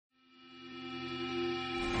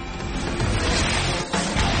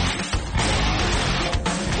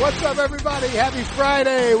What's up, everybody? Happy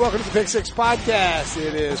Friday. Welcome to the Pick Six Podcast.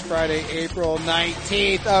 It is Friday, April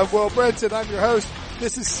 19th. I'm Will Brinson. I'm your host.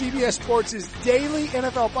 This is CBS Sports' daily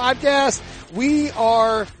NFL podcast. We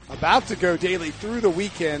are about to go daily through the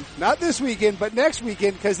weekend. Not this weekend, but next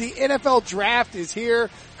weekend, because the NFL draft is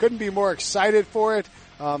here. Couldn't be more excited for it.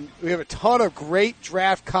 We have a ton of great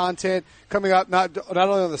draft content coming up, not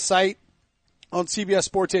only on the site, on CBS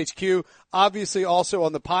Sports HQ, obviously also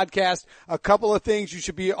on the podcast. A couple of things you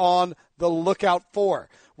should be on the lookout for.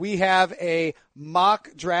 We have a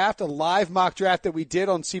mock draft, a live mock draft that we did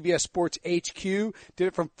on CBS Sports HQ. Did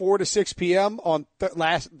it from 4 to 6 p.m. on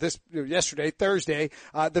yesterday, Thursday.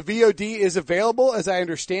 The VOD is available, as I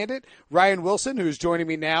understand it. Ryan Wilson, who's joining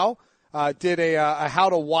me now, did a how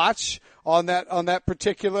to watch on that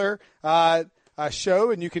particular show,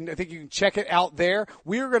 and I think you can check it out there.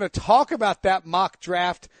 We are going to talk about that mock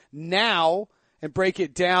draft now and break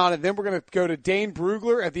it down, and then we're going to go to Dane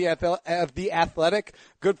Brugler of the Athletic,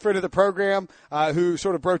 good friend of the program, who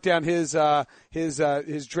sort of broke down his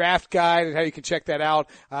draft guide and how you can check that out.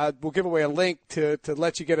 We'll give away a link to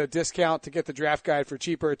let you get a discount to get the draft guide for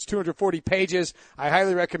cheaper. It's 240 pages. I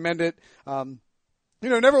highly recommend it.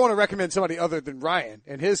 Never want to recommend somebody other than Ryan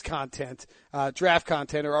and his content, draft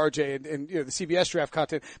content, or RJ and the CBS draft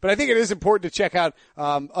content. But I think it is important to check out,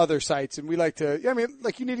 other sites. And we like to,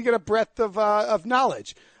 you need to get a breadth of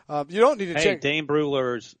knowlage. You don't need to check. Dane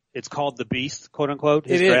Brugler's, it's called The Beast, quote unquote,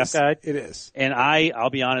 his draft guide. It is. And I'll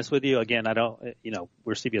be honest with you. Again, I don't,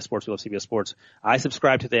 we're CBS Sports. We love CBS Sports. I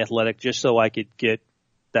subscribed to The Athletic just so I could get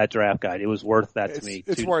that draft guide. It was worth that to me.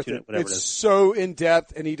 It's worth it. It's so in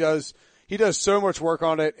depth, and he does so much work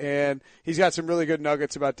on it, and he's got some really good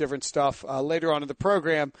nuggets about different stuff later on in the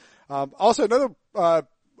program. Also, another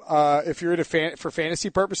if you're for fantasy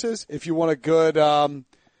purposes, if you want a good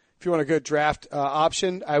draft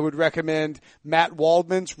option, I would recommend Matt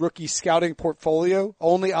Waldman's rookie scouting portfolio,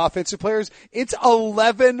 only offensive players. It's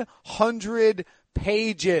 1,100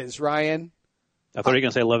 pages, Ryan. I thought you were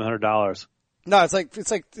going to say $1,100. No, it's like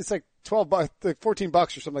 $12, like $14 or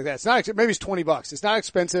something like that. It's not, maybe it's $20. It's not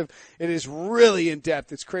expensive. It is really in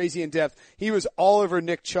depth. It's crazy in depth. He was all over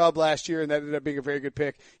Nick Chubb last year, and that ended up being a very good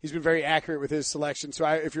pick. He's been very accurate with his selection. So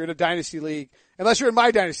if you're in a dynasty league, unless you're in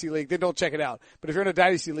my dynasty league, then don't check it out. But if you're in a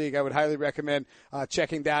dynasty league, I would highly recommend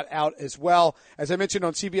checking that out as well. As I mentioned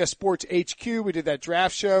on CBS Sports HQ, we did that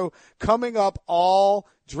draft show coming up all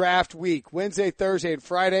draft week, Wednesday, Thursday, and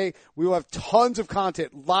Friday. We will have tons of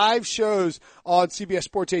content, live shows on CBS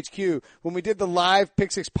Sports HQ. When we did the live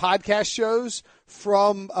Pick Six podcast shows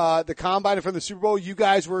from the Combine and from the Super Bowl, you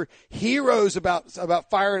guys were heroes about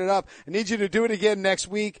firing it up. I need you to do it again next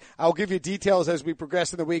week. I'll give you details as we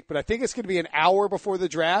progress in the week, but I think it's going to be an hour before the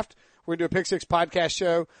draft. We're going to do a Pick Six podcast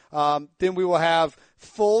show. Then we will have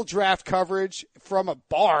full draft coverage from a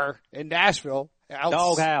bar in Nashville.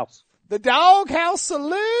 Doghouse. The Doghouse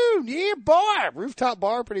Saloon. Yeah, bar. Rooftop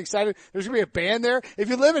bar. Pretty excited. There's going to be a band there. If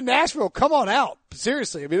you live in Nashville, come on out.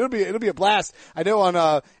 Seriously. I mean, it'll be a blast. I know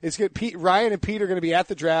Ryan and Pete are going to be at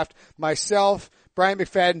the draft. Myself, Brian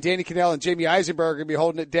McFadden, Danny Cannell, and Jamie Eisenberg are going to be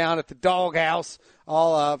holding it down at the Doghouse.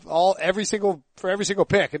 Every single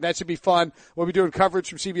pick. And that should be fun. We'll be doing coverage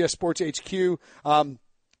from CBS Sports HQ.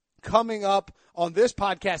 Coming up on this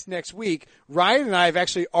podcast next week, Ryan and I have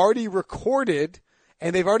actually already recorded,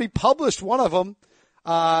 and they've already published one of them,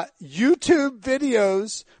 YouTube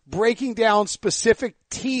videos breaking down specific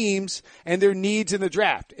teams and their needs in the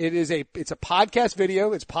draft. It's a podcast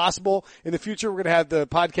video. It's possible in the future we're going to have the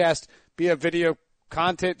podcast be a video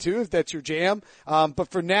content too, if that's your jam. But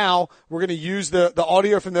for now, we're going to use the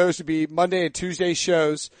audio from those to be Monday and Tuesday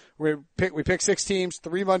shows. We pick 6 teams,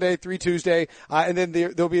 3 Monday, 3 Tuesday, and then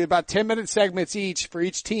there'll be about 10-minute segments each for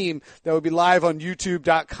each team that will be live on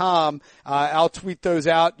YouTube.com. I'll tweet those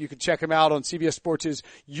out. You can check them out on CBS Sports'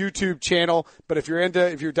 YouTube channel. But if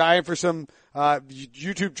you're dying for some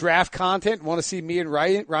YouTube draft content, want to see me and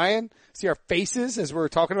Ryan see our faces as we're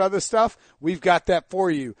talking about this stuff, we've got that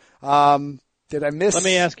for you. Did I miss? Let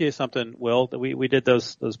me ask you something, Will. We did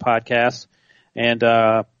those podcasts, and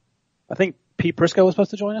I think Pete Prisco was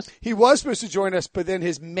supposed to join us. He was supposed to join us, but then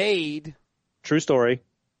his maid. True story.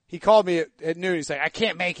 He called me at noon. He's like, I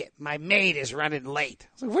can't make it. My maid is running late.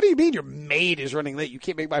 I was like, what do you mean your maid is running late? You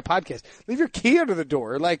can't make my podcast. Leave your key under the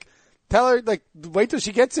door. Like, tell her, wait till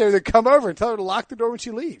she gets there, then come over and tell her to lock the door when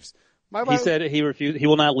she leaves. He said he refused. He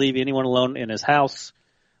will not leave anyone alone in his house,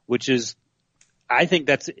 which is, I think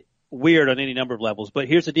that's weird on any number of levels. But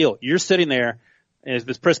here's the deal. You're sitting there And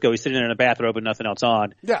it's Prisco. He's sitting there in a bathrobe and nothing else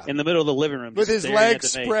on. Yeah. In the middle of the living room. With his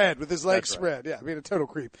legs spread. That's spread. Right. Yeah. I mean, a total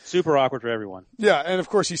creep. Super awkward for everyone. Yeah. And of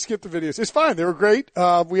course, he skipped the videos. It's fine. They were great.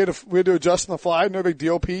 We had to adjust on the fly. No big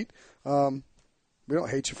deal, Pete. We don't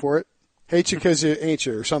hate you for it. Hate you because you ain't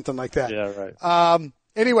you or something like that. Yeah, right.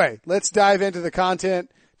 Anyway, let's dive into the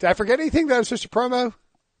content. Did I forget anything that I was supposed to promo?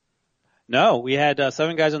 No, we had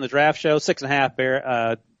 7 guys on the draft show,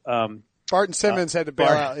 6.5. Barton Simmons had to bail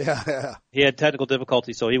out. Yeah. He had technical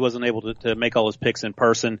difficulties, so he wasn't able to make all his picks in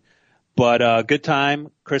person. But good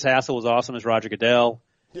time. Chris Hassel was awesome as Roger Goodell.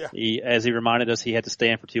 Yeah. As he reminded us, he had to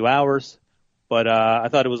stand for 2 hours. But I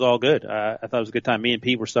thought it was all good. I thought it was a good time. Me and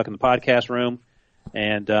Pete were stuck in the podcast room,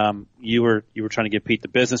 and you were trying to give Pete the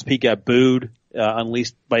business. Pete got booed,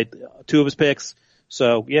 unleashed by 2 of his picks.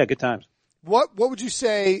 So yeah, good times. What would you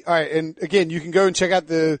say? All right, and again, you can go and check out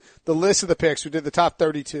the list of the picks. We did the top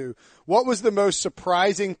 32. What was the most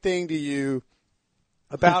surprising thing to you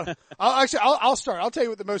about? I'll start. I'll tell you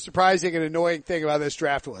what the most surprising and annoying thing about this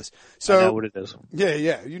draft was. So I know what it is.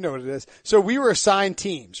 Yeah, you know what it is. So we were assigned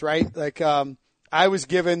teams, right? Like I was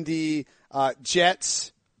given the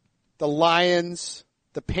Jets, the Lions,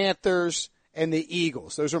 the Panthers, and the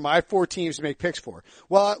Eagles. Those are my 4 teams to make picks for.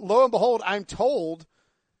 Well, lo and behold, I'm told,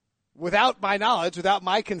 without my knowledge, without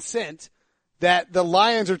my consent, that the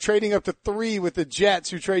Lions are trading up to 3 with the Jets,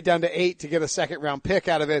 who trade down to 8 to get a second-round pick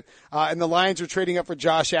out of it. And the Lions are trading up for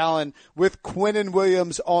Josh Allen with Quinnen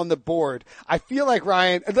Williams on the board. I feel like,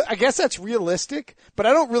 Ryan, I guess that's realistic, but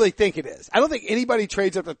I don't really think it is. I don't think anybody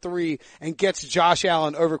trades up to 3 and gets Josh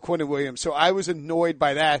Allen over Quinnen Williams. So I was annoyed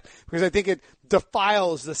by that because I think it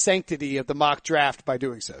defiles the sanctity of the mock draft by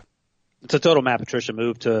doing so. It's a total Matt Patricia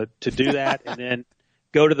move to do that and then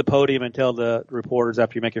go to the podium and tell the reporters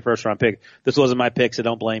after you make your first round pick, this wasn't my pick, so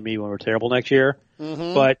don't blame me when we're terrible next year.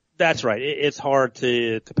 Mm-hmm. But that's right. It's hard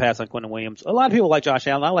to pass on Quinnen Williams. A lot of people like Josh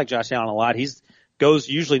Allen. I like Josh Allen a lot. Goes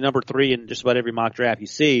usually number 3 in just about every mock draft you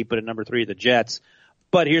see, but at number 3 the Jets.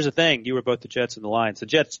 But here's the thing. You were both the Jets and the Lions. The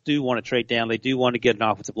Jets do want to trade down. They do want to get an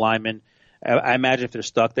offensive lineman. I imagine if they're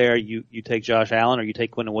stuck there, you take Josh Allen or you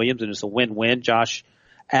take Quinnen Williams, and it's a win-win. Josh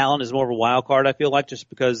Allen is more of a wild card, I feel like, just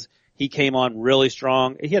because he came on really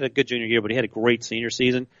strong. He had a good junior year, but he had a great senior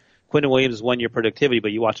season. Quinnen Williams is 1 year productivity,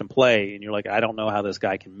 but you watch him play, and you're like, I don't know how this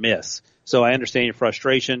guy can miss. So I understand your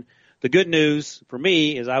frustration. The good news for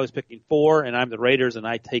me is I was picking 4, and I'm the Raiders, and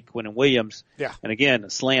I take Quinnen Williams. Yeah. And again, a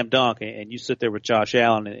slam dunk, and you sit there with Josh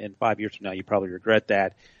Allen, and 5 years from now, you probably regret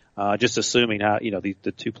that. Just assuming how,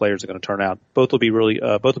 the 2 players are going to turn out. Both will be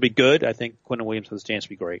both will be good. I think Quinnen Williams has a chance to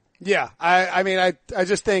be great. Yeah. I mean, I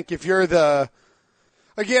just think if you're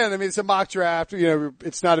again, I mean, it's a mock draft.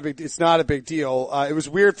 It's not a big deal. It was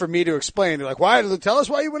weird for me to explain. They're like, tell us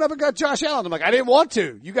why you went up and got Josh Allen. I'm like, I didn't want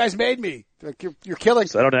to. You guys made me. Like, you're killing.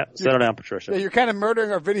 Settle down, Patricia. Yeah, you're kind of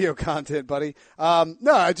murdering our video content, buddy.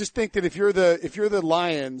 No, I just think that if you're the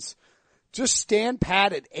Lions, just stand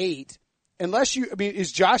pat at 8. Unless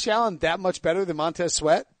is Josh Allen that much better than Montez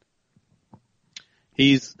Sweat?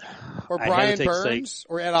 Or Brian Burns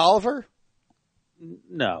or Ed Oliver?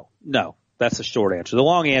 No. That's the short answer. The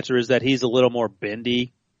long answer is that he's a little more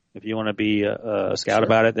bendy, if you want to be a scout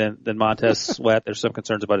about it, than Montez Sweat. There's some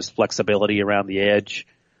concerns about his flexibility around the edge.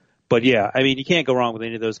 But yeah, I mean, you can't go wrong with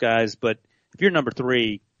any of those guys. But if you're number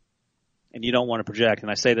 3 and you don't want to project, and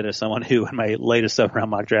I say that as someone who in my latest 7-round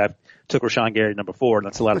mock draft took Rashawn Gary number 4, and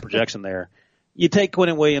that's a lot of projection there. You take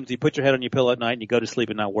Quinnen Williams, you put your head on your pillow at night, and you go to sleep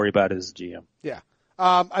and not worry about it as a GM. Yeah.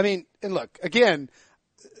 I mean, and look, again,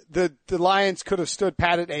 the Lions could have stood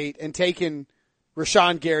pat at 8 and taken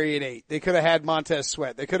Rashawn Gary at 8. They could have had Montez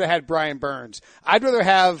Sweat. They could have had Brian Burns. I'd rather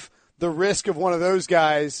have the risk of one of those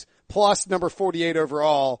guys plus number 48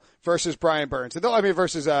 overall versus Brian Burns.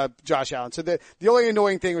 Versus Josh Allen. So the only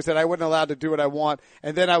annoying thing was that I wasn't allowed to do what I want,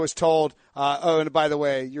 and then I was told, and by the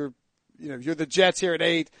way, you're the Jets here at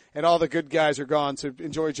 8, and all the good guys are gone, so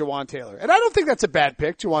enjoy Jawan Taylor. And I don't think that's a bad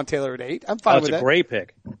pick, Jawan Taylor at 8. I'm fine with that. It's a great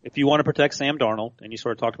pick. If you want to protect Sam Darnold, and you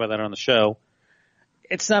sort of talked about that on the show,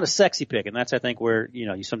 it's not a sexy pick, and that's, I think, where,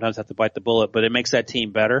 you sometimes have to bite the bullet, but it makes that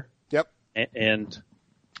team better. Yep. And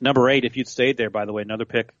number 8, if you'd stayed there, by the way, another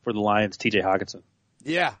pick for the Lions, TJ Hockenson.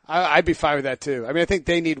 Yeah, I'd be fine with that too. I mean, I think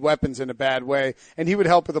they need weapons in a bad way, and he would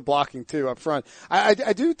help with the blocking too up front.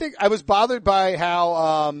 I do think I was bothered by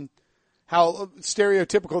how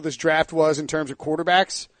stereotypical this draft was in terms of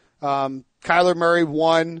quarterbacks. Kyler Murray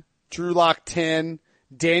 1, Drew Lock 10,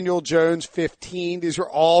 Daniel Jones 15. These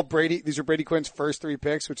are Brady Quinn's first 3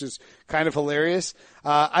 picks, which is kind of hilarious.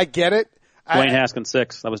 I get it. Dwayne Haskins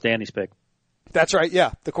 6. That was Danny's pick. That's right.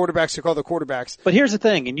 Yeah. The quarterbacks are called the quarterbacks. But here's the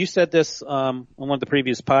thing, and you said this on one of the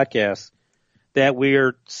previous podcasts, that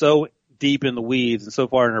we're so deep in the weeds and so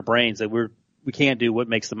far in our brains that we can't do what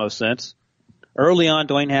makes the most sense. Early on,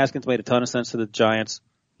 Dwayne Haskins made a ton of sense to the Giants.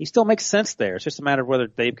 He still makes sense there. It's just a matter of whether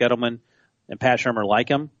Dave Gettleman and Pat Shurmur like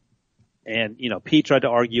him. And, Pete tried to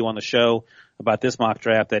argue on the show about this mock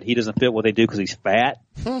draft that he doesn't fit what they do because he's fat.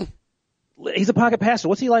 He's a pocket passer.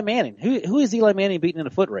 What's Eli Manning? Who is Eli Manning beating in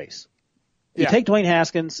a foot race? You take Dwayne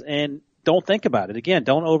Haskins and don't think about it. Again,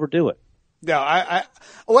 don't overdo it. No, I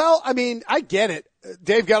get it.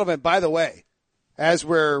 Dave Gettleman, by the way, as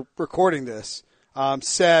we're recording this,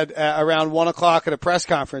 said around 1:00 at a press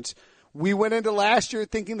conference, we went into last year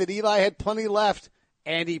thinking that Eli had plenty left,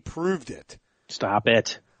 and he proved it. Stop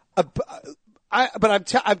it. But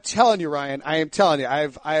I'm telling you, Ryan, I am telling you, I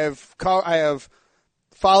have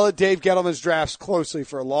followed Dave Gettleman's drafts closely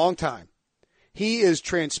for a long time. He is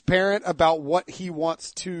transparent about what he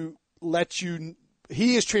wants to let you.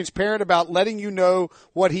 He is transparent about letting you know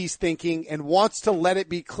what he's thinking and wants to let it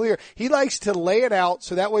be clear. He likes to lay it out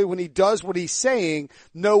so that way when he does what he's saying,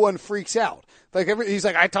 no one freaks out. He's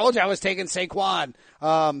like, I told you I was taking Saquon.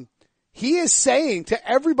 He is saying to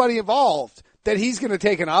everybody involved that he's going to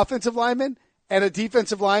take an offensive lineman and a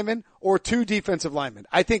defensive lineman or two defensive linemen.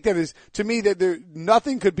 I think that is, to me, that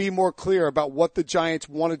nothing could be more clear about what the Giants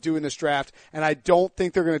want to do in this draft, and I don't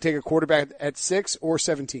think they're going to take a quarterback at 6 or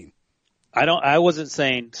 17. I wasn't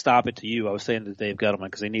saying stop it to you. I was saying to Dave Gettleman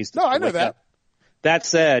because he needs to. No, I know that. Up. That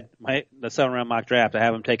said, the 7th-round mock draft, I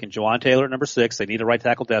have him taking Jawan Taylor at number 6. They need a right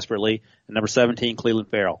tackle desperately. And number 17, Cleveland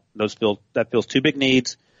Farrell. That fills two big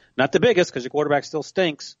needs. Not the biggest because your quarterback still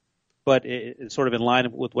stinks, but it's sort of in line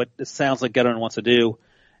with what it sounds like Gettleman wants to do,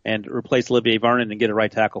 and replace Olivier Vernon and get a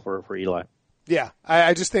right tackle for Eli. Yeah,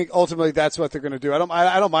 I just think ultimately that's what they're going to do. I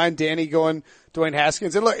don't mind Danny going Dwayne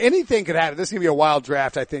Haskins. And look, anything could happen. This is going to be a wild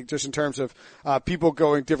draft, I think, just in terms of people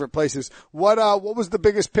going different places. What was the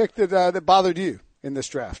biggest pick that bothered you in this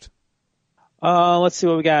draft? Let's see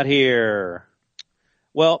what we got here.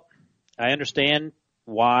 Well, I understand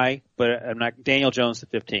why, but I'm not Daniel Jones to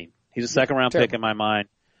 15. He's a second-round pick in my mind.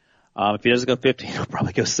 If he doesn't go 15, he'll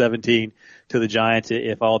probably go 17 to the Giants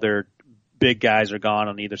if all their big guys are gone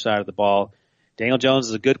on either side of the ball. Daniel Jones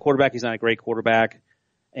is a good quarterback. He's not a great quarterback,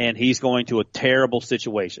 and he's going to a terrible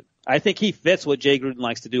situation. I think he fits what Jay Gruden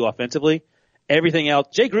likes to do offensively. Everything else,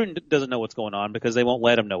 Jay Gruden doesn't know what's going on because they won't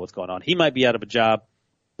let him know what's going on. He might be out of a job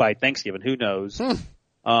by Thanksgiving. Who knows?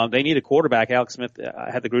 They need a quarterback. Alex Smith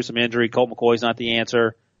had the gruesome injury. Colt McCoy's not the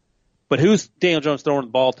answer. But who's Daniel Jones throwing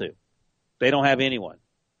the ball to? They don't have anyone.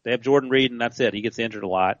 They have Jordan Reed, and that's it. He gets injured a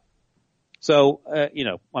lot. So,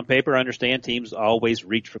 on paper, I understand teams always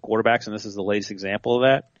reach for quarterbacks, and this is the latest example of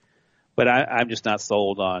that. But I'm just not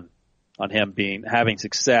sold on him having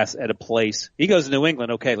success at a place. He goes to New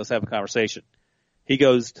England, okay, let's have a conversation. He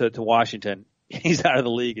goes to Washington. He's out of the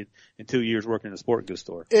league in 2 years working in a sporting goods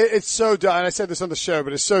store. It's so dumb. And I said this on the show,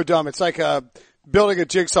 but it's so dumb. It's like building a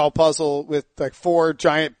jigsaw puzzle with like 4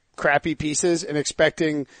 giant crappy pieces and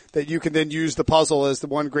expecting that you can then use the puzzle as the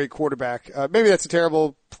one great quarterback. Maybe that's a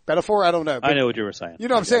terrible metaphor. I don't know. I know what you were saying. You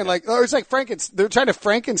know what I'm saying? Like, it's like they're trying to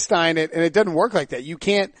Frankenstein it, and it doesn't work like that. You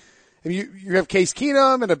can't. You have Case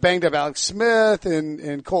Keenum and a banged up Alex Smith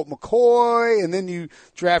and Colt McCoy, and then you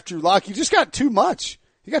draft Drew Lock. You just got too much.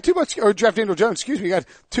 You got too much, or draft Daniel Jones, excuse me. You got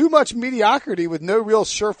too much mediocrity with no real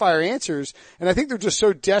surefire answers. And I think they're just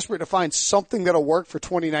so desperate to find something that'll work for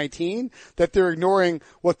 2019 that they're ignoring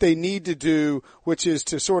what they need to do, which is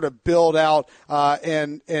to sort of build out,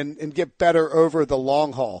 and get better over the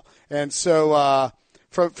long haul. And so,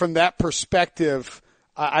 from that perspective,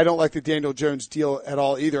 I don't like the Daniel Jones deal at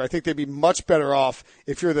all either. I think they'd be much better off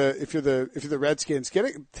if you're the Redskins.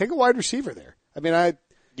 Take a wide receiver there. I mean,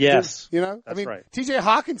 yes. That's right. TJ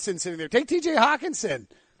Hawkinson sitting there. Take TJ Hawkinson.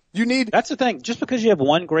 That's the thing. Just because you have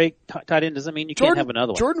one great tight end doesn't mean you can't have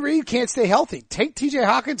another one. Jordan Reed can't stay healthy. Take TJ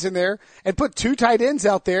Hawkinson there and put 2 tight ends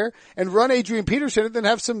out there and run Adrian Peterson and then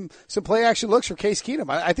have some play action looks for Case Keenum.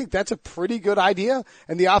 I think that's a pretty good idea,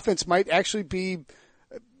 and the offense might actually be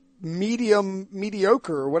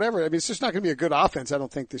mediocre or whatever. I mean, it's just not going to be a good offense, I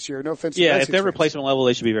don't think, this year. No offense. Yeah, if they're replacement level,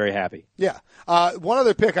 they should be very happy. Yeah. One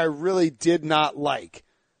other pick I really did not like.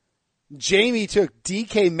 Jamie took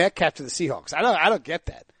DK Metcalf to the Seahawks. I don't get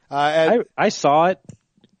that. I saw it,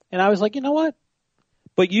 and I was like, you know what?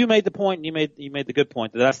 But you made the point, and you made the good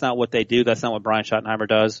point that that's not what they do. That's not what Brian Schottenheimer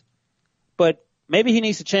does. But maybe he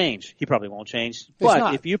needs to change. He probably won't change.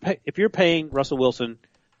 But if you're paying Russell Wilson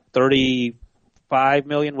 $35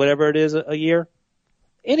 million, whatever it is a year,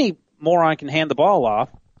 any moron can hand the ball off.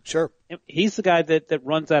 Sure. He's the guy that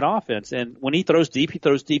runs that offense, and when he throws deep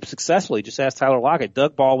successfully. Just ask Tyler Lockett.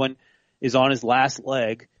 Doug Baldwin is on his last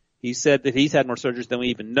leg. He said that he's had more surgeries than we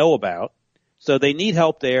even know about. So they need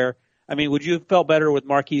help there. I mean, would you have felt better with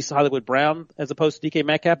Marquise Hollywood Brown as opposed to DK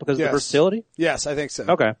Metcalf because of the versatility? Yes, I think so.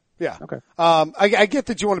 Okay. Yeah. Okay. I get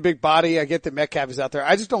that you want a big body. I get that Metcalf is out there.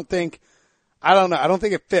 I just don't think, I don't know. I don't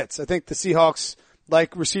think it fits. I think the Seahawks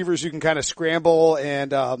like receivers who can kind of scramble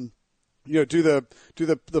and, do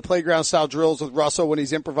the playground style drills with Russell when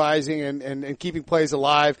he's improvising and keeping plays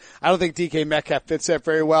alive. I don't think DK Metcalf fits that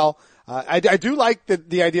very well. I do like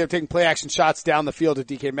the idea of taking play action shots down the field at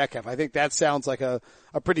DK Metcalf. I think that sounds like a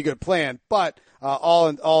pretty good plan, but, all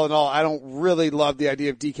in all, I don't really love the idea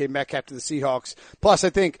of DK Metcalf to the Seahawks. Plus, I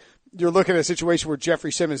think you're looking at a situation where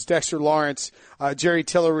Jeffrey Simmons, Dexter Lawrence, Jerry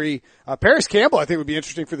Tillery, Paris Campbell, I think would be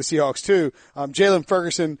interesting for the Seahawks too. Jalen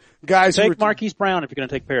Ferguson, guys take who Marquise Brown if you're going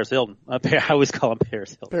to take Paris Hilton. I always call him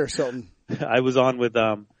Paris Hilton. Paris Hilton. I was on with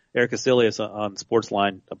Eric Asilius on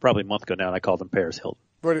Sportsline probably a month ago now, and I called him Paris Hilton.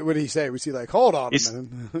 What did he say? Was he like, hold on a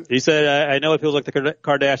minute? He said, I know it feels like the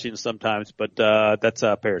Kardashians sometimes, but that's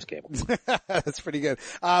Paris Campbell. That's pretty good.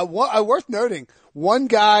 Worth noting, one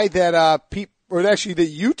guy that that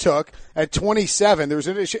you took at 27, there was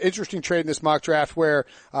an interesting trade in this mock draft where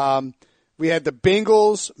we had the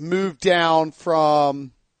Bengals move down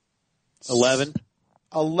from 11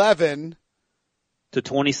 to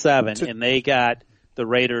 27, and they got the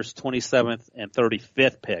Raiders 27th and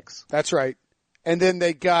 35th picks. That's right. And then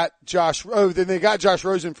they got Josh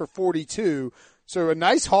Rosen for 42. So a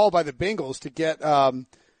nice haul by the Bengals to get,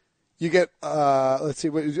 let's see,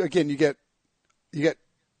 again, you get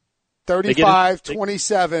 35,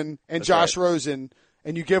 27, and Josh Rosen,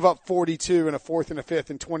 and you give up 42 and a fourth and a fifth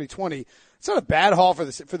in 2020. It's not a bad haul for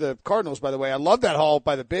the Cardinals, by the way. I love that haul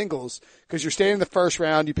by the Bengals because you're staying in the first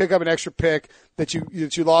round. You pick up an extra pick that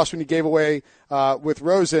you lost when you gave away, with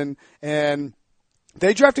Rosen, and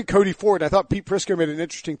they drafted Cody Ford. I thought Pete Prisco made an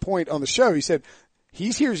interesting point on the show. He said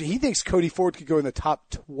he thinks Cody Ford could go in the top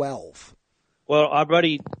 12. Well, our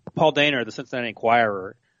buddy Paul Daner, the Cincinnati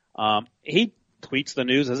Enquirer, he tweets the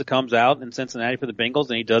news as it comes out in Cincinnati for the Bengals,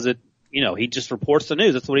 and he does it, he just reports the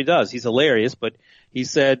news. That's what he does. He's hilarious, but he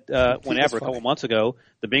said, a couple months ago,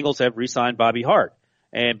 the Bengals have re-signed Bobby Hart,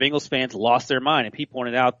 and Bengals fans lost their mind. And Pete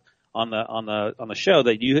pointed out on the show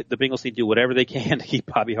that the Bengals need to do whatever they can to keep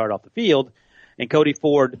Bobby Hart off the field. And Cody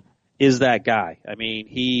Ford is that guy. I mean,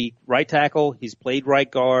 he right tackle, he's played right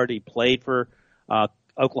guard, he played for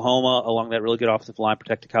Oklahoma along that really good offensive line,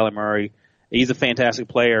 protected Kyler Murray. He's a fantastic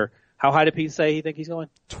player. How high did Pete say he think he's going?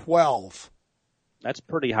 12. That's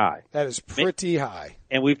pretty high. That is pretty high.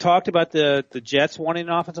 And we've talked about the Jets wanting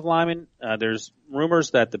an offensive lineman. There's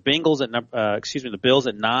rumors that the the Bills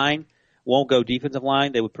at 9 won't go defensive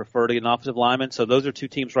line. They would prefer to get an offensive lineman. So those are two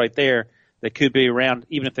teams right there that could be around,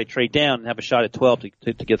 even if they trade down, and have a shot at 12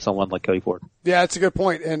 to get someone like Cody Ford. Yeah, that's a good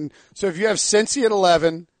point. And so if you have Cincy at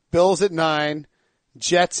 11, Bills at 9,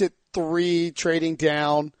 Jets at 3, trading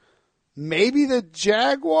down, maybe the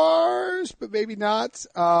Jaguars, but maybe not.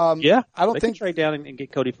 I don't think trade down and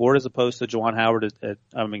get Cody Ford as opposed to Juwan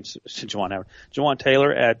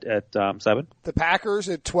Taylor at 7. The Packers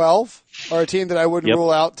at 12 are a team that I wouldn't rule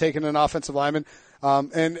out taking an offensive lineman.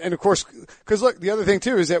 And of course, cause look, the other thing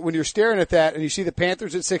too is that when you're staring at that and you see the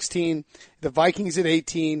Panthers at 16, the Vikings at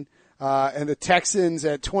 18, and the Texans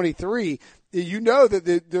at 23, you know that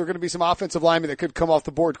there are going to be some offensive linemen that could come off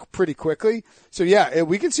the board pretty quickly. So yeah,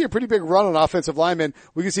 we can see a pretty big run on offensive linemen.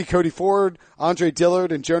 We can see Cody Ford, Andre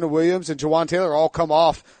Dillard, and Jonah Williams and Jawan Taylor all come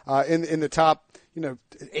off, in the top,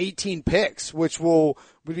 18 picks, which would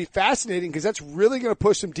be fascinating because that's really going to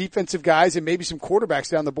push some defensive guys and maybe some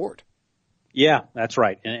quarterbacks down the board. Yeah, that's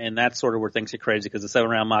right. And that's sort of where things get crazy because the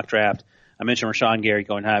 7-round mock draft, I mentioned Rashawn Gary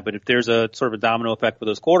going high, but if there's a sort of a domino effect for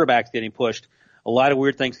those quarterbacks getting pushed, a lot of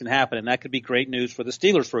weird things can happen, and that could be great news for the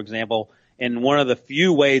Steelers, for example. And one of the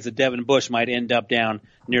few ways that Devin Bush might end up down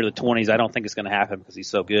near the 20s, I don't think it's going to happen because he's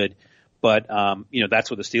so good. But, that's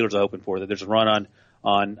what the Steelers are hoping for, that there's a run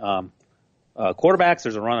on quarterbacks,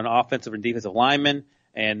 there's a run on offensive and defensive linemen,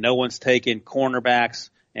 and no one's taking cornerbacks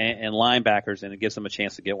and linebackers, and it gives them a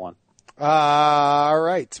chance to get one. All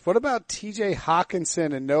right. What about TJ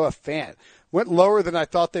Hawkinson and Noah Fant? Went lower than I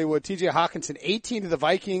thought they would. TJ Hawkinson, 18 to the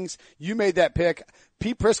Vikings. You made that pick.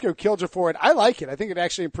 Pete Prisco killed you for it. I like it. I think it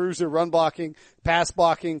actually improves their run blocking, pass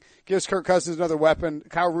blocking, gives Kirk Cousins another weapon.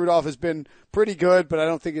 Kyle Rudolph has been pretty good, but I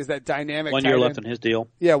don't think is that dynamic. 1 year left on his deal.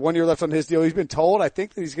 Yeah, 1 year left on his deal. He's been told. I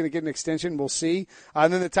think that he's going to get an extension. We'll see.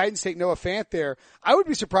 And then the Titans take Noah Fant there. I would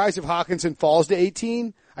be surprised if Hawkinson falls to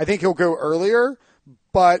 18. I think he'll go earlier,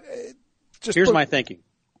 but here's my thinking.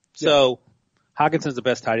 So Hawkinson's the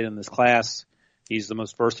best tight end in this class. He's the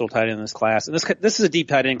most versatile tight end in this class. And this is a deep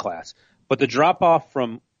tight end class. But the drop off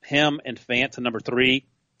from him and Fant to number 3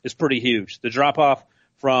 is pretty huge. The drop off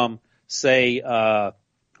from, say,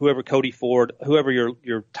 whoever Cody Ford, whoever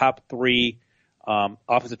your top three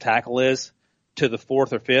offensive tackle is, to the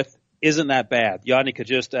fourth or fifth isn't that bad. Yodny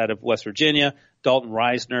Kajust out of West Virginia, Dalton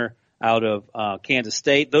Reisner out of Kansas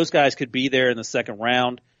State. Those guys could be there in the second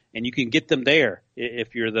round, and you can get them there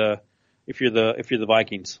if you're the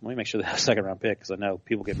Vikings. Let me make sure they have a second round pick because I know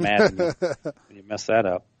people get mad when you mess that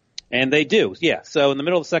up. And they do, yeah. So in the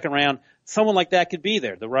middle of the second round, someone like that could be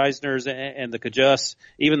there. The Reisners and the Kajusts,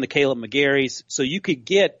 even the Caleb McGarrys. So you could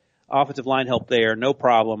get offensive line help there, no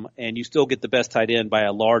problem, and you still get the best tight end by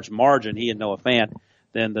a large margin, he and Noah Fant,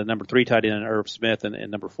 than the number 3 tight end, Irv Smith, and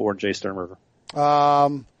number 4, Jay Sternberger.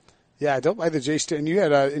 Yeah, I don't like the Jay Sternberger. And you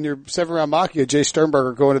had, in your 7th-round mock, you had Jay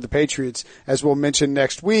Sternberger going to the Patriots, as we'll mention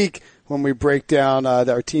next week when we break down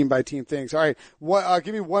our team-by-team things. All right,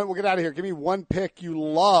 give me one. We'll get out of here. Give me one pick you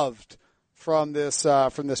loved from this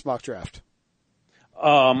mock draft.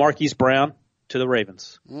 Marquise Brown to the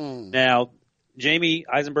Ravens. Now, Jamie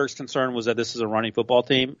Eisenberg's concern was that this is a running football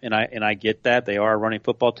team, and I get that. They are a running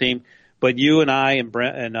football team. But you and I and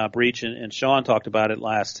Brent and Breach and Sean talked about it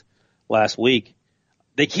last week.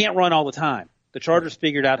 They can't run all the time. The Chargers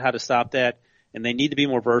figured out how to stop that, and they need to be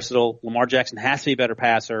more versatile. Lamar Jackson has to be a better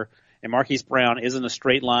passer, and Marquise Brown isn't a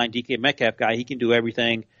straight line DK Metcalf guy. He can do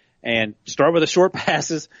everything. And start with the short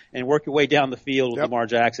passes and work your way down the field with Lamar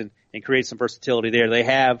Jackson and create some versatility there. They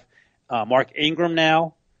have Mark Ingram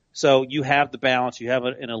now, so you have the balance. You have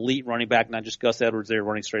an elite running back, not just Gus Edwards there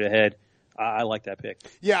running straight ahead. I like that pick.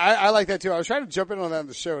 Yeah, I like that too. I was trying to jump in on that on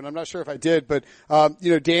the show, and I'm not sure if I did, but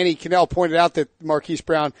Danny Cannell pointed out that Marquise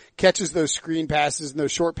Brown catches those screen passes and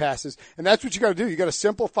those short passes, and that's what you got to do. You got to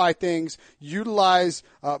simplify things, utilize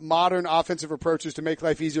modern offensive approaches to make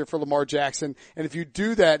life easier for Lamar Jackson, and if you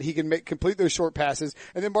do that, he can complete those short passes,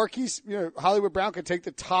 and then Marquise, Hollywood Brown can take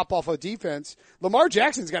the top off of defense. Lamar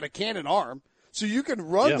Jackson's got a cannon arm. So you can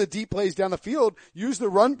run the deep plays down the field, use the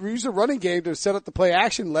running game to set up the play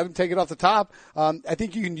action, let him take it off the top. I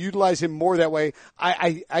think you can utilize him more that way.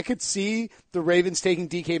 I could see the Ravens taking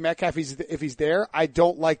DK Metcalf if he's there. I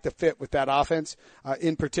don't like the fit with that offense,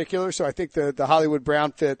 in particular. So I think the Hollywood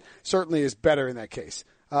Brown fit certainly is better in that case.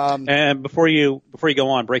 And before you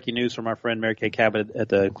go on, breaking news from our friend Mary Kay Cabot at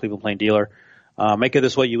the Cleveland Plain Dealer. Make of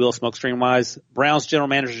this what you will, smokescreen wise. Browns general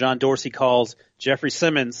manager John Dorsey calls Jeffrey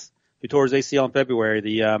Simmons, who tore his ACL in February,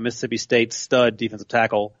 the Mississippi State stud defensive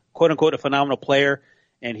tackle, quote-unquote, a phenomenal player,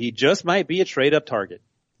 and he just might be a trade-up target.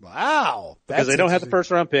 Wow. Because they don't have the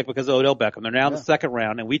first-round pick because of Odell Beckham. They're now in the second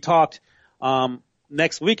round, and we talked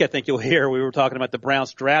next week, I think you'll hear, we were talking about the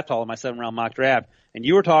Browns draft hall in my 7th-round mock draft, and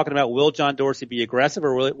you were talking about will John Dorsey be aggressive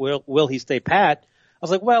or will he stay pat? I was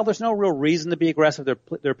like, well, there's no real reason to be aggressive. There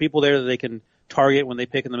are people there that they can target when they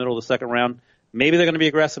pick in the middle of the second round. Maybe they're going to be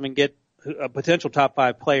aggressive and get a potential top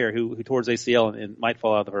 5 player who tore his ACL and might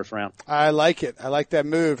fall out of the first round. I like it. I like that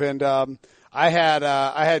move. And I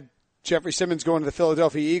had Jeffrey Simmons going to the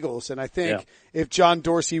Philadelphia Eagles, and I think if John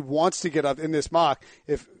Dorsey wants to get up in this mock,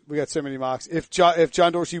 if we got so many mocks, if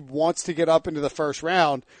John Dorsey wants to get up into the first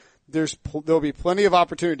round, there'll be plenty of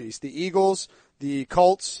opportunities. The Eagles, the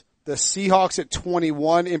Colts, the Seahawks at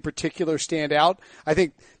 21 in particular stand out. I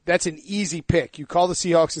think that's an easy pick. You call the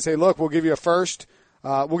Seahawks and say, look, we'll give you a first.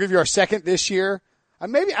 We'll give you our second this year.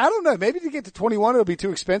 Maybe, I don't know, maybe to get to 21 it'll be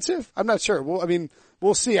too expensive. I'm not sure.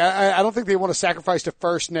 We'll see. I don't think they want to sacrifice to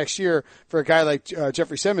first next year for a guy like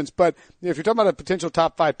Jeffrey Simmons. But if you're talking about a potential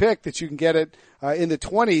top 5 pick that you can get it in the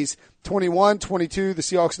 20s, 21, 22, the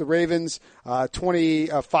Seahawks, the Ravens,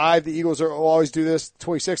 25, the Eagles will always do this.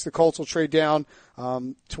 26, the Colts will trade down.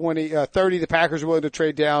 30, the Packers are willing to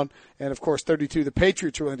trade down. And of course, 32, the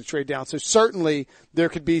Patriots are willing to trade down. So certainly there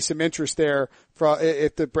could be some interest there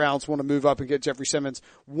if the Browns want to move up and get Jeffrey Simmons.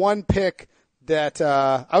 One pick that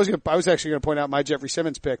I was actually going to point out my Jeffrey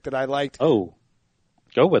Simmons pick that I liked. Oh,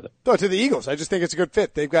 go with it. No, to the Eagles. I just think it's a good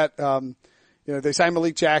fit. They've got they signed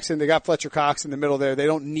Malik Jackson. They got Fletcher Cox in the middle there. They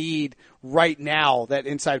don't need right now that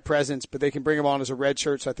inside presence, but they can bring him on as a red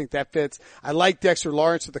shirt. So I think that fits. I like Dexter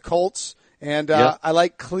Lawrence with the Colts. And I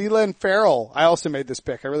like Cleveland Farrell. I also made this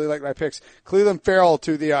pick. I really like my picks. Cleveland Farrell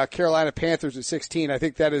to the Carolina Panthers at 16. I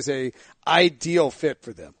think that is a ideal fit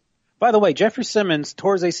for them. By the way, Jeffrey Simmons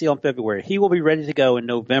tore his ACL in February. He will be ready to go in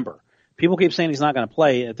November. People keep saying he's not going to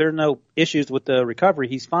play. If there are no issues with the recovery,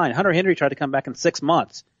 he's fine. Hunter Henry tried to come back in 6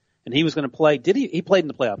 months, and he was going to play. Did he? He played in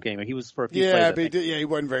the playoff game. He was for a few plays. But he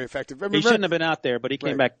wasn't very effective. He shouldn't have been out there, but he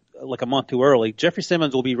came back like a month too early. Jeffrey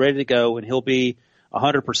Simmons will be ready to go, and he'll be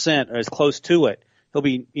 100% or as close to it. He'll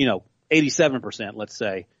be, 87%, let's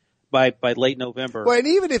say, by late November. Well, and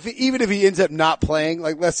even if he ends up not playing,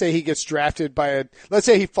 like let's say he gets drafted let's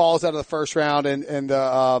say he falls out of the first round and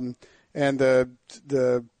the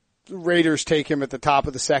Raiders take him at the top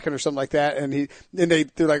of the second or something like that, and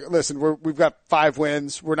they're like, listen, we've got 5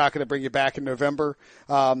 wins. We're not going to bring you back in November.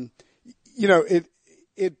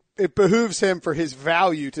 It behooves him for his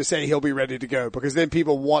value to say he'll be ready to go, because then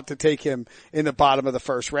people want to take him in the bottom of the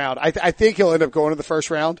first round. I think he'll end up going to the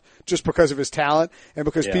first round just because of his talent and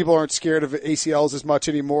because people aren't scared of ACLs as much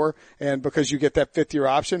anymore, and because you get that 5th-year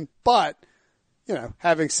option. But,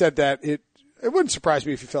 having said that, it wouldn't surprise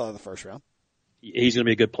me if he fell out of the first round. He's going to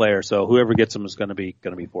be a good player, so whoever gets him is going to be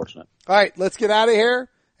fortunate. All right, let's get out of here,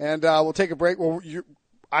 and we'll take a break. Well,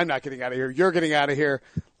 I'm not getting out of here. You're getting out of here.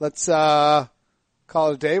 Let's call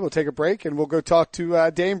it a day. We'll take a break, and we'll go talk to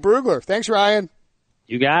Dane Brugler. Thanks, Ryan.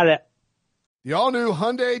 You got it. The all-new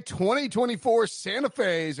Hyundai 2024 Santa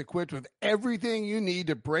Fe is equipped with everything you need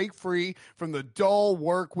to break free from the dull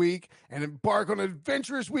work week and embark on an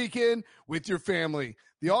adventurous weekend with your family.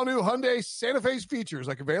 The all-new Hyundai Santa Fe's features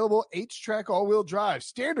like available H-Track all-wheel drive,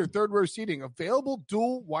 standard third-row seating, available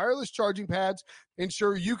dual wireless charging pads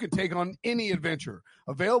ensure you can take on any adventure.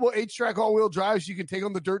 Available H-Track all-wheel drives you can take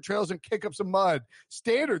on the dirt trails and kick up some mud.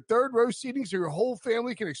 Standard third-row seating so your whole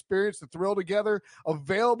family can experience the thrill together.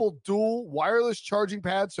 Available dual wireless charging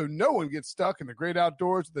pads so no one gets stuck in the great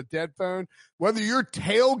outdoors with a dead phone. Whether you're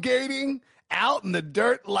tailgating out in the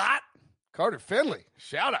dirt lot, Carter Finley,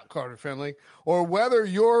 shout out Carter Finley, or whether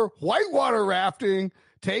you're whitewater rafting,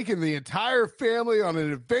 taking the entire family on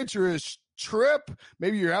an adventurous trip,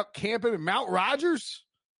 maybe you're out camping in Mount Rogers.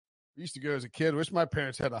 I used to go as a kid. Wish my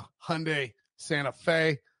parents had a Hyundai Santa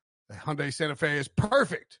Fe. The Hyundai Santa Fe is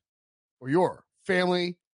perfect for your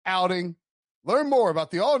family outing. Learn more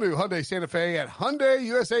about the all-new Hyundai Santa Fe at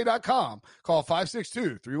HyundaiUSA.com. Call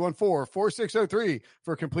 562-314-4603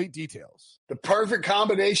 for complete details. The perfect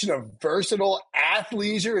combination of versatile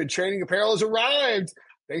athleisure and training apparel has arrived.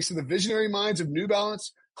 Thanks to the visionary minds of New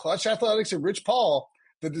Balance, Clutch Athletics, and Rich Paul,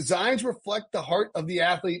 the designs reflect the heart of the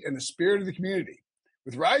athlete and the spirit of the community.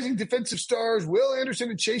 With rising defensive stars Will Anderson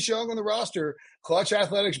and Chase Young on the roster, Clutch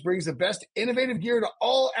Athletics brings the best innovative gear to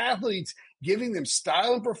all athletes, giving them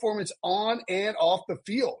style and performance on and off the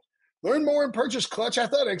field. Learn more and purchase Clutch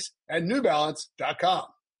Athletics at NewBalance.com.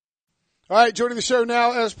 All right, joining the show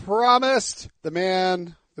now, as promised, the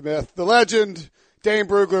man, the myth, the legend, Dane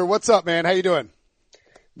Brugler. What's up, man? How you doing?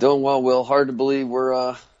 Doing well, Will. Hard to believe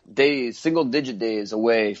we're single-digit days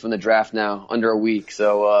away from the draft now, under a week.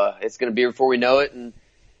 So it's going to be before we know it. And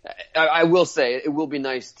I will say it will be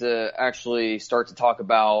nice to actually start to talk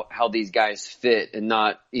about how these guys fit and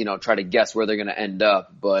not, try to guess where they're going to end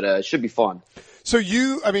up. But it should be fun. So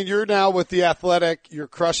you're now with The Athletic. You're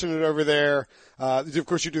crushing it over there. Of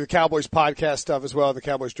course, you do the Cowboys podcast stuff as well, the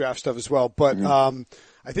Cowboys draft stuff as well. But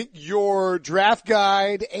I think your draft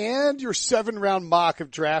guide and your 7-round mock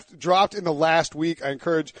have dropped in the last week. I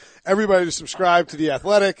encourage everybody to subscribe to The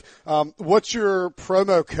Athletic. What's your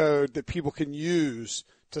promo code that people can use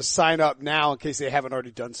to sign up now in case they haven't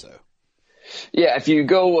already done so? Yeah, if you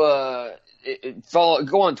go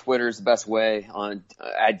go on Twitter is the best way, on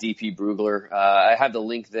at DP Brugler. I have the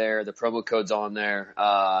link there. The promo code's on there.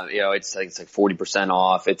 It's like 40%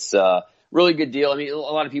 off. It's really good deal. I mean, a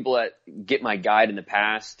lot of people that get my guide in the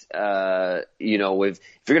past, if you're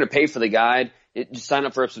going to pay for the guide, just sign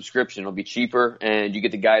up for a subscription. It'll be cheaper, and you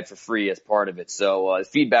get the guide for free as part of it. So the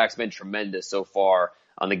feedback's been tremendous so far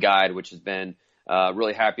on the guide, which has been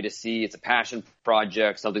really happy to see. It's a passion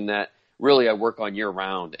project, something that really I work on year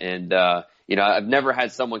round. And, I've never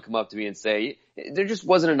had someone come up to me and say, there just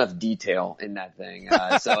wasn't enough detail in that thing.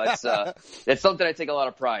 So that's something I take a lot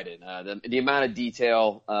of pride in. The amount of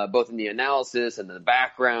detail, both in the analysis and the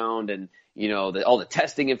background and, all the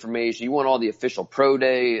testing information. You want all the official pro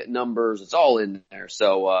day numbers. It's all in there.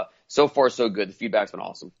 So far so good. The feedback's been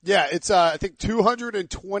awesome. Yeah. It's, I think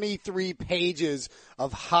 223 pages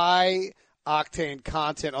of high octane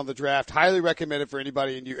content on the draft. Highly recommended for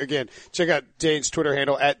anybody. And you, again, check out Dane's Twitter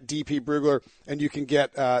handle at DP Brugler, and you can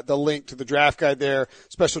get the link to the draft guide there.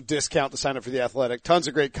 Special discount to sign up for The Athletic. Tons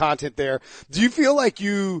of great content there. Do you feel like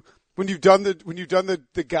when you've done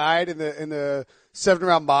the guide and the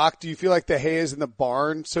 7-round mock, do you feel like the hay is in the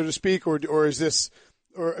barn, so to speak, or is this?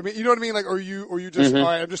 Or I mean, you know what I mean? Like, or you just all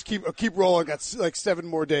right? I'm just keep rolling. Got like 7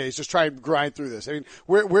 more days. Just try and grind through this. I mean,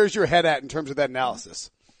 where's your head at in terms of that analysis?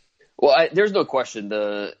 Well, there's no question.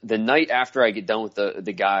 The night after I get done with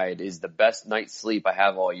the guide is the best night's sleep I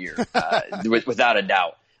have all year, without a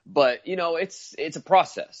doubt. But it's a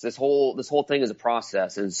process. This whole thing is a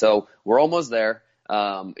process, and so we're almost there.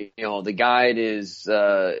 The guide is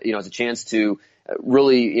it's a chance to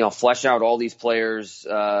really flesh out all these players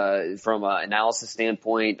from an analysis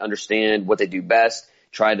standpoint, understand what they do best,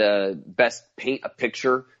 try to best paint a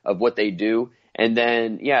picture of what they do. And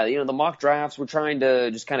then, the mock drafts, we're trying to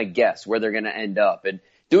just kind of guess where they're going to end up. And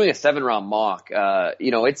doing a 7-round mock,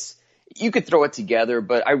 you could throw it together,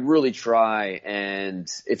 but I really try. And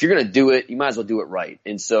if you're going to do it, you might as well do it right.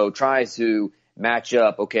 And so try to match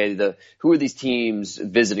up, who are these teams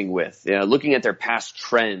visiting with? Looking at their past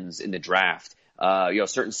trends in the draft,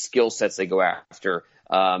 certain skill sets they go after,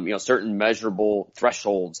 certain measurable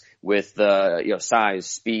thresholds with, size,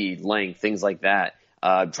 speed, length, things like that.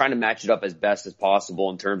 Trying to match it up as best as possible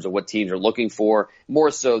in terms of what teams are looking for, more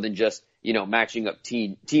so than just, matching up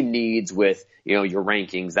team needs with, your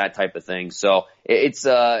rankings, that type of thing. So it's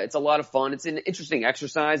a lot of fun. It's an interesting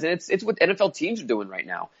exercise, and it's what NFL teams are doing right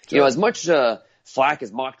now. Sure. As much, flack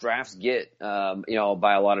as mock drafts get, by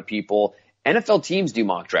a lot of people, NFL teams do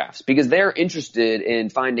mock drafts because they're interested in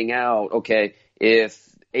finding out, if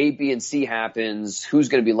A, B, and C happens, who's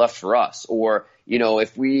going to be left for us? Or,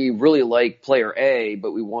 if we really like player A,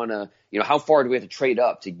 but we want to, how far do we have to trade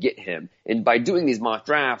up to get him? And by doing these mock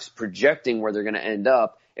drafts, projecting where they're going to end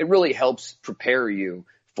up, it really helps prepare you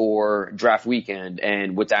for draft weekend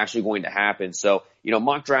and what's actually going to happen. So,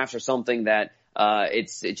 mock drafts are something that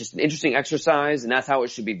it's just an interesting exercise, and that's how it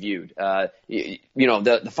should be viewed.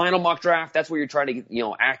 The final mock draft, that's where you're trying to get,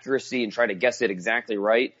 accuracy and try to guess it exactly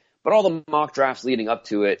right. But all the mock drafts leading up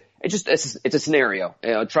to it, it's a scenario.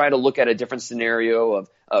 Try to look at a different scenario of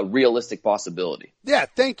a realistic possibility. Yeah,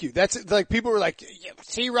 thank you. That's like people were like,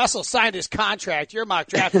 see, Russell signed his contract. Your mock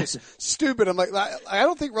draft is stupid. I'm like, I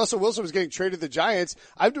don't think Russell Wilson was getting traded to the Giants.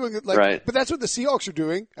 I'm doing it right. But that's what the Seahawks are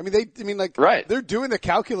doing. Right. They're doing the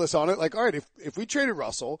calculus on it. Like, all right, if we traded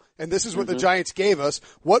Russell and this is what the Giants gave us,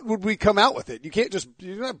 what would we come out with it?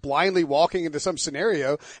 You're not blindly walking into some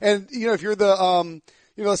scenario. And, if you're the,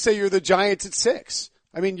 let's say you're the Giants at 6.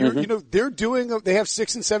 I mean, they have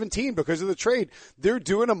 6 and 17 because of the trade. They're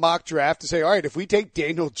doing a mock draft to say, all right, if we take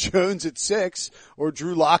Daniel Jones at 6 or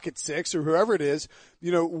Drew Lock at 6 or whoever it is,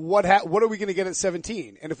 what are we going to get at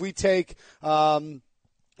 17? And if we take, TJ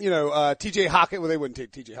Hawkins, well, they wouldn't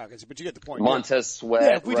take TJ Hawkins, but you get the point. Montez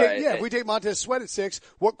Sweat. Yeah, if we take Montez Sweat at 6,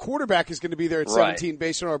 what quarterback is going to be there at 17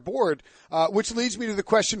 based on our board? Which leads me to the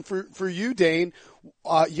question for you, Dane.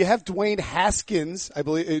 You have Dwayne Haskins, I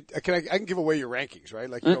believe. I can give away your rankings, right?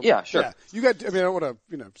 Like, yeah, sure. Yeah. You got, I don't want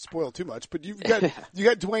to, spoil too much, but you got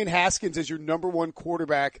Dwayne Haskins as your number 1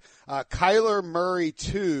 quarterback, Kyler Murray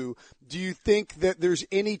 2. Do you think that there's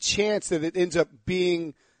any chance that it ends up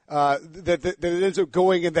being, that it ends up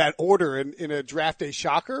going in that order in a draft day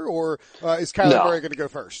shocker, or is Kyler Murray going to go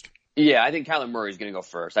first? Yeah, I think Kyler Murray is going to go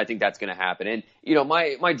first. I think that's going to happen. And,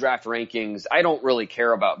 my draft rankings, I don't really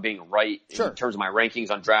care about being right in terms of my rankings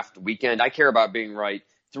on draft weekend. I care about being right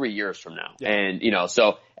 3 years from now. Yeah. And,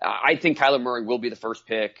 so I think Kyler Murray will be the first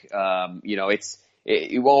pick. At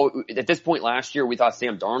this point last year, we thought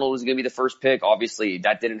Sam Darnold was going to be the first pick. Obviously,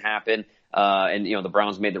 that didn't happen. And the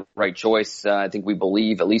Browns made the right choice. I think we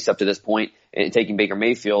believe, at least up to this point, in taking Baker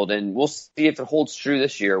Mayfield. And we'll see if it holds true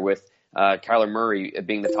this year with Kyler Murray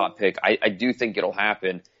being the top pick. I do think it'll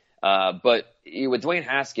happen. But with Dwayne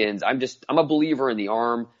Haskins, I'm a believer in the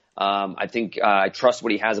arm. I think I trust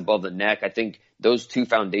what he has above the neck. I think those 2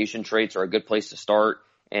 foundation traits are a good place to start.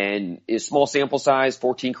 And his small sample size,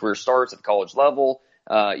 14 career starts at the college level.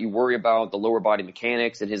 You worry about the lower body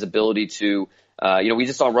mechanics and his ability to, we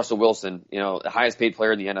just saw Russell Wilson, the highest paid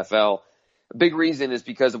player in the NFL. A big reason is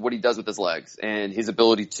because of what he does with his legs and his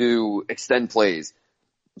ability to extend plays,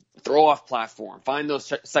 throw off platform, find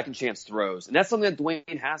those second chance throws. And that's something that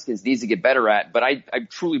Dwayne Haskins needs to get better at. But I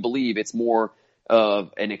truly believe it's more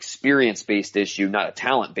of an experience-based issue, not a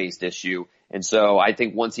talent-based issue. And so I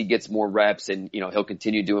think once he gets more reps and, he'll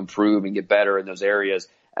continue to improve and get better in those areas.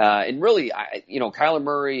 And really, Kyler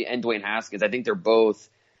Murray and Dwayne Haskins, I think they're both,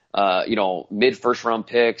 mid first round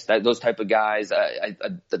picks, those type of guys. I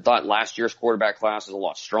thought last year's quarterback class was a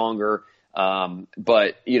lot stronger.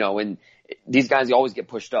 But and these guys, you always get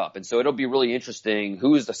pushed up. And so it'll be really interesting.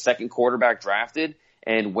 Who is the second quarterback drafted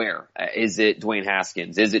and where? Is it Dwayne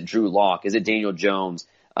Haskins? Is it Drew Lock? Is it Daniel Jones?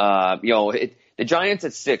 The Giants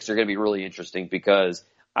at 6 are going to be really interesting because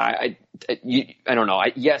I don't know.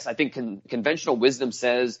 Yes, I think conventional wisdom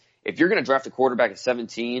says if you're going to draft a quarterback at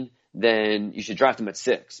 17, then you should draft him at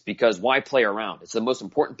 6 because why play around? It's the most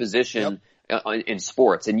important position in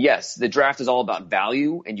sports. And yes, the draft is all about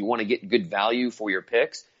value and you want to get good value for your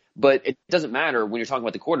picks, but it doesn't matter when you're talking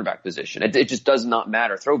about the quarterback position. It just does not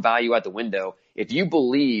matter. Throw value out the window. If you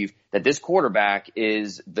believe that this quarterback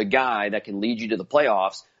is the guy that can lead you to the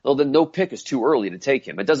playoffs, well, then no pick is too early to take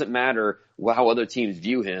him. It doesn't matter how other teams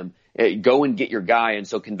view him. Go and get your guy. And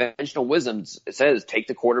so conventional wisdom says take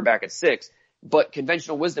the quarterback at 6. But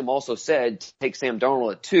conventional wisdom also said take Sam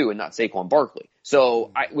Darnold at 2 and not Saquon Barkley.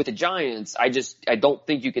 So with the Giants, I don't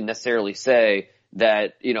think you can necessarily say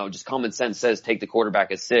that, just common sense says take the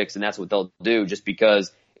quarterback at 6 and that's what they'll do, just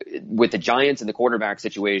because with the Giants and the quarterback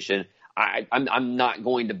situation, I'm not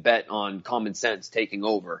going to bet on common sense taking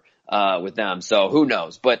over with them. So who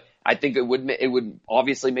knows? But I think it would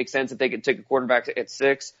obviously make sense if they could take a quarterback at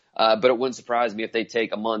 6. But it wouldn't surprise me if they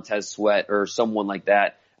take a Montez Sweat or someone like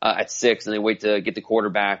that at 6 and they wait to get the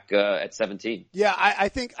quarterback at 17. Yeah, I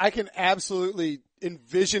think I can absolutely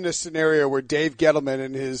envision a scenario where Dave Gettleman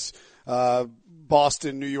and his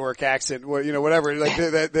Boston, New York accent, whatever, like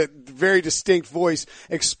that very distinct voice,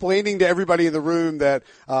 explaining to everybody in the room that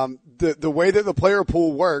the way that the player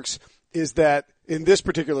pool works is that in this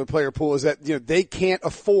particular player pool is that they can't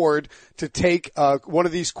afford to take one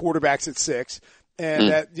of these quarterbacks at 6. And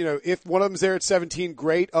that, if one of them's there at 17,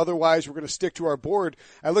 great. Otherwise, we're going to stick to our board.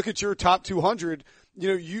 I look at your top 200,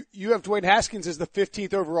 you have Dwayne Haskins as the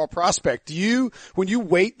 15th overall prospect. When you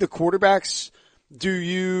weight the quarterbacks, do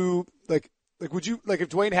you, would you, if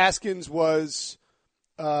Dwayne Haskins was,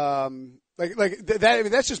 that, I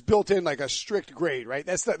mean, that's just built in like a strict grade, right?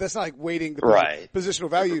 That's not like weighting the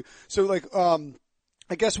positional value. So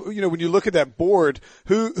I guess, when you look at that board,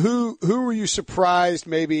 who were you surprised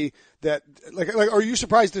maybe that, are you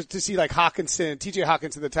surprised to see like Hawkinson, TJ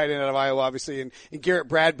Hawkinson, the tight end out of Iowa, obviously, and Garrett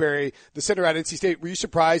Bradbury, the center out of NC State? Were you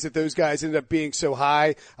surprised that those guys ended up being so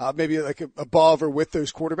high, maybe like above or with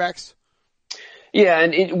those quarterbacks? Yeah,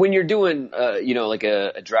 and when you're doing, like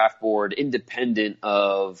a draft board independent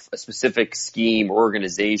of a specific scheme or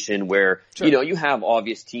organization where, sure, you have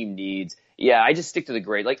obvious team needs. Yeah, I just stick to the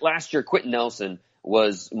grade. Like last year, Quentin Nelson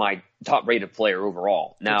was my top rated player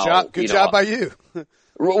overall. Now, good job by you. But,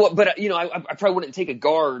 I probably wouldn't take a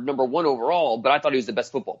guard number 1 overall, but I thought he was the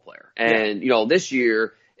best football player. And, this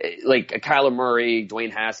year, like Kyler Murray,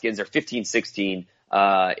 Dwayne Haskins, they're 15, 16.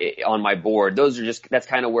 On my board. That's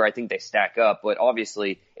kind of where I think they stack up. But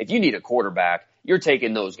obviously, if you need a quarterback, you're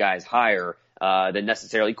taking those guys higher than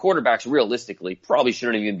necessarily. Quarterbacks realistically probably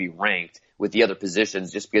shouldn't even be ranked with the other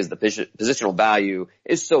positions just because the positional value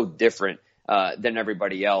is so different than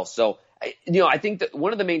everybody else. So, I think that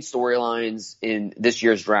one of the main storylines in this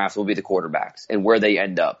year's draft will be the quarterbacks and where they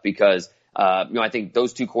end up because, I think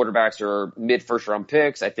those 2 quarterbacks are mid first round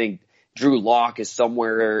picks. I think Drew Lock is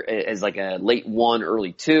somewhere as like a late 1,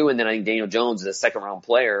 early 2, and then I think Daniel Jones is a second round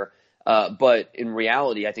player. But in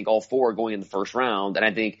reality, I think all 4 are going in the first round, and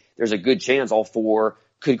I think there's a good chance all 4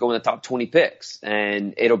 could go in the top 20 picks.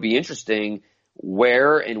 And it'll be interesting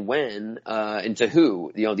where and when and to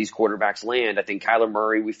who these quarterbacks land. I think Kyler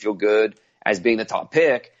Murray, we feel good as being the top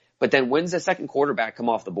pick. But then when's the second quarterback come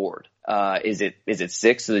off the board? Is it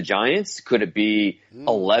 6 to the Giants? Could it be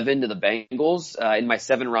 11 to the Bengals? In my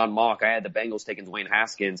 7-round mock, I had the Bengals taking Dwayne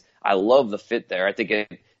Haskins. I love the fit there. I think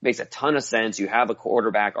it makes a ton of sense. You have a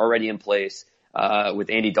quarterback already in place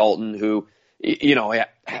with Andy Dalton, who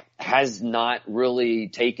has not really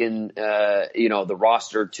taken the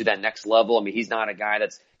roster to that next level. I mean, he's not a guy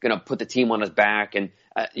that's going to put the team on his back and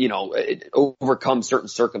overcome certain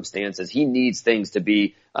circumstances. He needs things to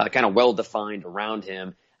be kind of well-defined around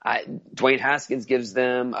him. Dwayne Haskins gives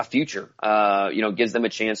them a future, gives them a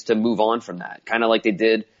chance to move on from that, kind of like they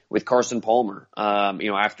did with Carson Palmer.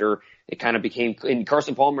 After it kind of became, and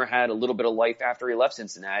Carson Palmer had a little bit of life after he left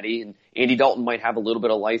Cincinnati, and Andy Dalton might have a little bit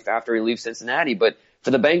of life after he leaves Cincinnati. But for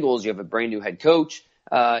the Bengals, you have a brand new head coach,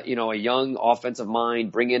 a young offensive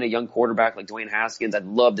mind, bring in a young quarterback like Dwayne Haskins. I'd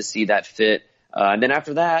love to see that fit. And then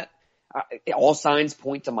after that, all signs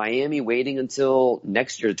point to Miami waiting until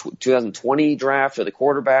next year, 2020 draft for the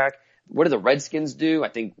quarterback. What do the Redskins do? I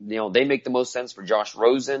think, they make the most sense for Josh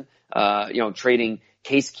Rosen, trading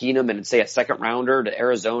Case Keenum and say a second rounder to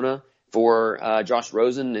Arizona for Josh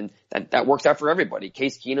Rosen. And that works out for everybody.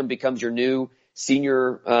 Case Keenum becomes your new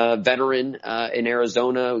senior veteran in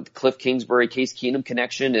Arizona. Cliff Kingsbury, Case Keenum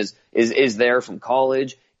connection is there from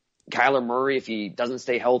college. Kyler Murray, if he doesn't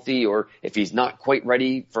stay healthy or if he's not quite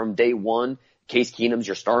ready from day one, Case Keenum's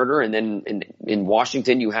your starter. And then in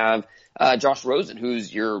Washington, you have Josh Rosen,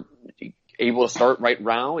 who's you're able to start right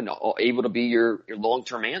now and able to be your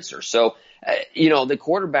long-term answer. So, the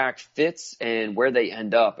quarterback fits and where they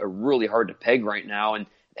end up are really hard to peg right now. And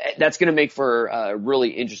that's going to make for a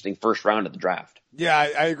really interesting first round of the draft. Yeah,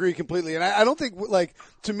 I agree completely. And I don't think,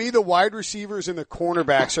 to me, the wide receivers and the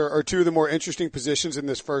cornerbacks are 2 of the more interesting positions in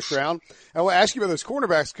this first round. I want to ask you about those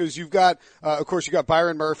cornerbacks because you've got, of course, you got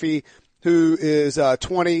Byron Murphy, who is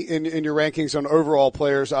 20 in your rankings on overall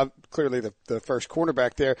players. Clearly the first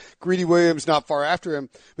cornerback there. Greedy Williams not far after him.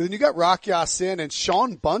 But then you got Rock Ya-Sin and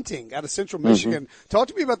Sean Bunting out of Central Michigan. Talk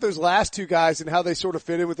to me about those last two guys and how they sort of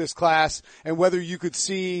fit in with this class and whether you could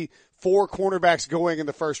see 4 cornerbacks going in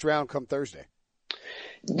the first round come Thursday.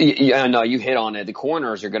 Yeah, no, you hit on it. The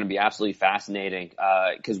corners are going to be absolutely fascinating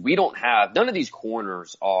because none of these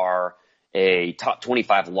corners are a top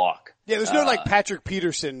 25 lock. Yeah, there's no like Patrick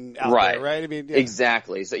Peterson out there, right? I mean, yeah.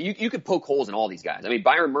 Exactly. So you could poke holes in all these guys. I mean,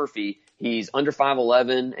 Byron Murphy, he's under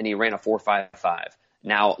 5'11" and he ran a 4.55.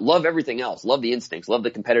 Now, love everything else. Love the instincts, love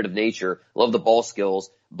the competitive nature, love the ball skills.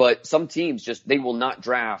 But some teams they will not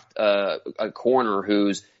draft a corner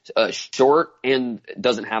who's short and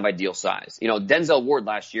doesn't have ideal size. You know, Denzel Ward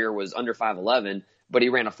last year was under 5'11", but he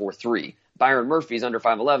ran a 4.3. Byron Murphy's under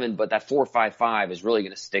 5'11", but that 4.55 is really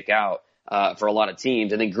going to stick out for a lot of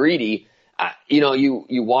teams. And then Greedy,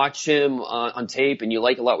 you watch him on tape and you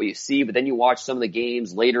like a lot what you see, but then you watch some of the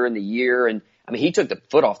games later in the year and I mean, he took the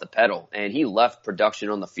foot off the pedal and he left production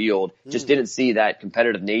on the field, just didn't see that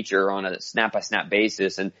competitive nature on a snap by snap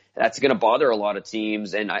basis. And that's going to bother a lot of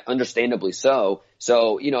teams and understandably so.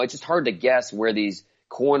 So, it's just hard to guess where these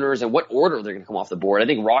corners and what order they're going to come off the board. I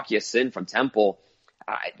think Rock Ya-Sin from Temple,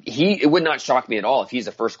 it would not shock me at all if he's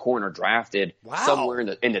the first corner drafted somewhere in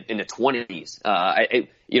the 20s.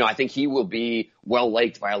 I think he will be well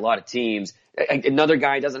liked by a lot of teams. Another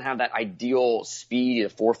guy doesn't have that ideal speed, a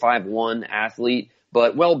 4.51 athlete,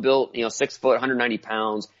 but well built, 6 foot, 190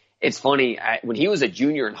 pounds. It's funny, when he was a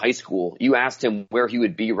junior in high school, you asked him where he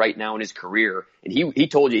would be right now in his career, and he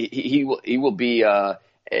told you he will be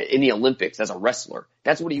in the Olympics as a wrestler.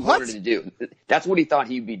 That's what he wanted to do. That's what he thought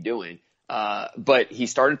he'd be doing. But he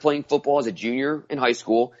started playing football as a junior in high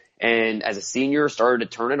school, and as a senior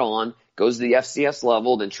started to turn it on, goes to the FCS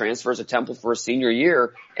level, then transfers to Temple for a senior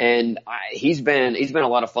year, and he's been a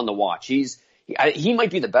lot of fun to watch. He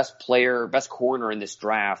might be the best corner in this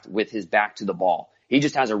draft with his back to the ball. He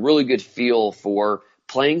just has a really good feel for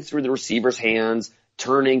playing through the receiver's hands,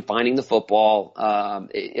 turning, finding the football.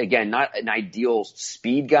 Again, not an ideal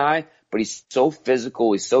speed guy, but he's so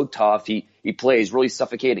physical, he's so tough. He plays really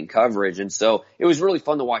suffocating coverage, and so it was really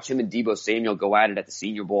fun to watch him and Deebo Samuel go at it at the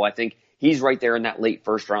Senior Bowl. I think he's right there in that late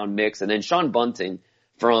first round mix. And then Sean Bunting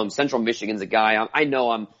from Central Michigan's a guy I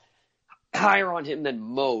know I'm higher on him than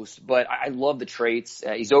most, but I love the traits.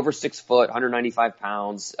 He's over 6 foot, 195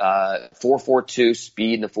 pounds, 4.42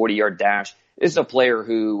 speed in the 40-yard dash. This is a player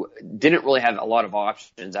who didn't really have a lot of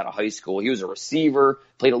options out of high school. He was a receiver,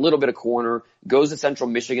 played a little bit of corner, goes to Central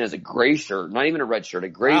Michigan as a gray shirt, not even a red shirt, a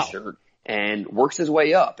gray shirt, and works his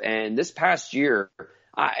way up. And this past year,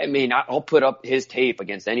 I'll put up his tape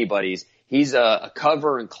against anybody's. He's a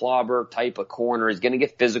cover and clobber type of corner. He's going to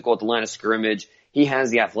get physical at the line of scrimmage. He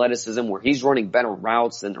has the athleticism where he's running better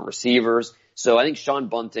routes than the receivers. So I think Sean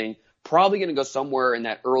Bunting probably going to go somewhere in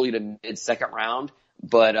that early to mid second round.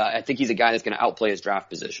 But I think he's a guy that's going to outplay his draft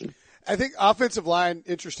position. I think offensive line,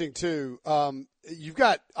 interesting too. You've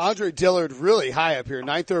got Andre Dillard really high up here,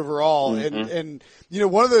 9th overall. And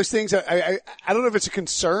one of those things I don't know if it's a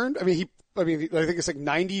concern. I think it's like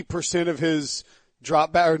 90% of his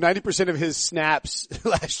drop back or 90% of his snaps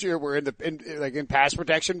last year were in pass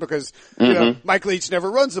protection because, Mike Leach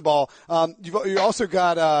never runs the ball. You also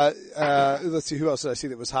got, let's see, who else did I see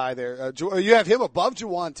that was high there? You have him above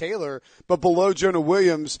Jawan Taylor, but below Jonah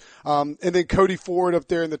Williams, and then Cody Ford up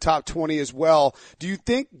there in the top 20 as well. Do you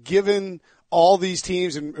think given all these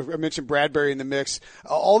teams, and I mentioned Bradbury in the mix,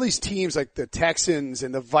 all these teams like the Texans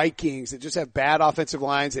and the Vikings that just have bad offensive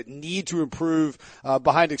lines that need to improve,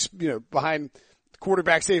 behind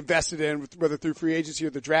quarterbacks they invested in, whether through free agency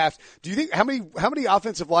or the draft. Do you think how many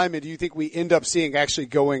offensive linemen do you think we end up seeing actually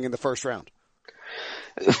going in the first round?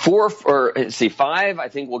 5, I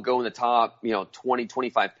think will go in the top, 20,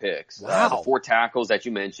 25 picks. Wow. The 4 tackles that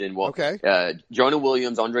you mentioned. Well, Jonah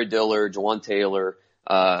Williams, Andre Dillard, Jawan Taylor,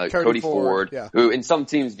 Cody Ford, who in some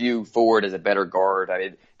teams view Ford as a better guard.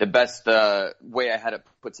 The best, way I had it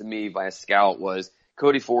put to me by a scout was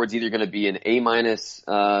Cody Ford's either going to be an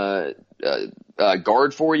A-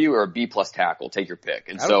 guard for you or a B+ tackle. Take your pick.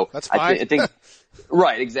 And so that's fine. I think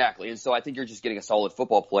right, exactly. And so I think you're just getting a solid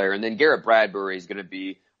football player. And then Garrett Bradbury is going to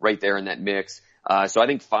be right there in that mix. So I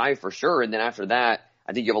think 5 for sure. And then after that,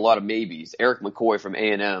 I think you have a lot of maybes. Eric McCoy from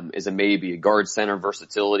A&M is a maybe, a guard center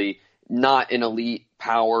versatility, not an elite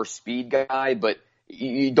power speed guy, but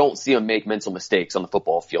you don't see him make mental mistakes on the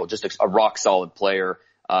football field. Just a rock solid player.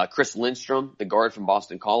 Chris Lindstrom, the guard from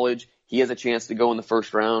Boston College, he has a chance to go in the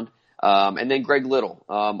first round. And then Greg Little,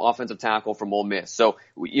 offensive tackle from Ole Miss. So,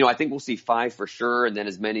 I think we'll see 5 for sure, and then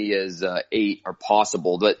as many as 8 are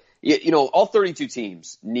possible. But all 32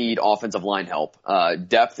 teams need offensive line help,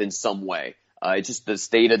 depth in some way. It's just the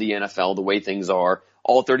state of the NFL, the way things are.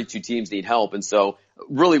 All 32 teams need help. And so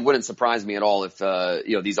really wouldn't surprise me at all if,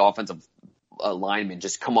 these offensive linemen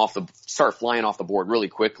just start flying off the board really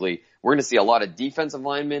quickly. We're going to see a lot of defensive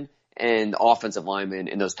linemen and offensive linemen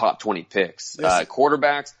in those top 20 picks. Yes.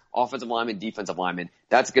 Quarterbacks, offensive linemen, defensive linemen.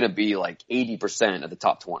 That's going to be like 80% of the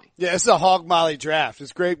top 20. Yeah, it's a hog molly draft.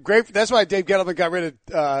 It's great. That's why Dave Gettleman got rid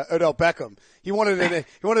of Odell Beckham. He wanted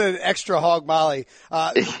an extra hog molly.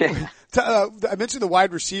 I mentioned the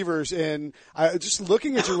wide receivers, and just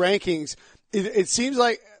looking at your rankings, it seems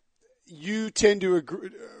like you tend to agree.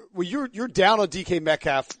 Well, you're down on DK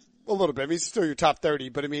Metcalf a little bit. I mean, he's still your top 30,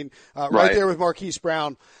 but I mean, right there with Marquise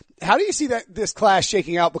Brown. How do you see this class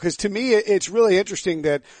shaking out? Because to me, it's really interesting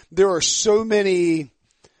that there are so many,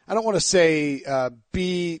 I don't want to say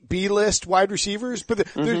B list wide receivers, but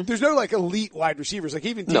there's no like elite wide receivers. Like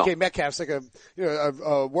even DK Metcalf's like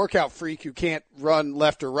a workout freak who can't run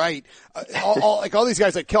left or right. All these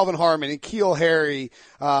guys like Kelvin Harmon and Keel Harry,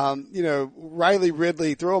 Riley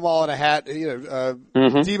Ridley, throw them all in a hat.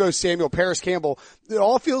 Deebo Samuel, Paris Campbell. It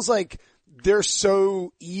all feels like they're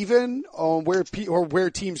so even on where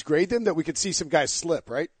teams grade them that we could see some guys slip,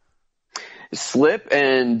 right? Slip,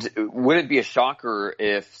 and would it be a shocker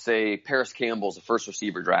if, say, Paris Campbell's the first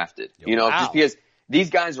receiver drafted? Just because these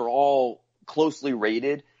guys are all closely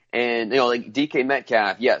rated, and like DK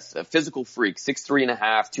Metcalf, yes, a physical freak,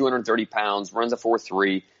 6'3.5", 230 pounds, runs a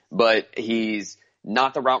 4.3, but he's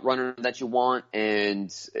not the route runner that you want,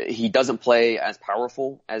 and he doesn't play as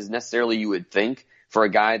powerful as necessarily you would think for a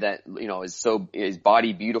guy that is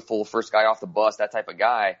body beautiful, first guy off the bus, that type of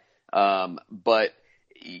guy. But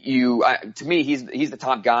to me, he's the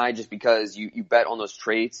top guy just because you bet on those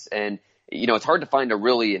traits, and it's hard to find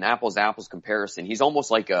an apples to apples comparison. He's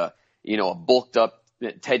almost like a bulked up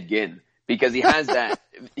Ted Ginn, because he has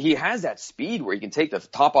that speed where he can take the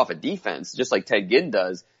top off a defense just like Ted Ginn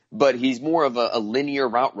does, but he's more of a linear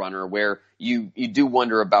route runner where you do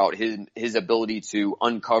wonder about his ability to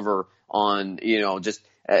uncover on just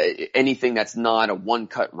anything that's not a one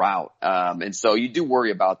cut route, and so you do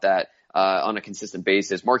worry about that on a consistent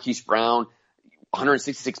basis. Marquise Brown,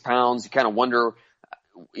 166 pounds. You kind of wonder,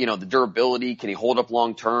 the durability. Can he hold up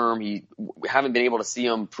long term? We haven't been able to see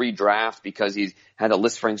him pre-draft because he's had a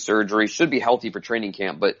Lisfranc surgery. Should be healthy for training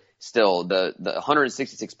camp, but still, the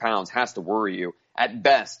 166 pounds has to worry you. At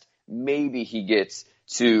best, maybe he gets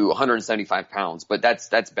to 175 pounds, but that's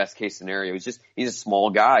best case scenario. He's a small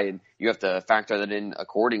guy, and you have to factor that in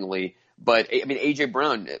accordingly. But I mean, AJ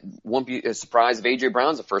Brown, won't be a surprise if AJ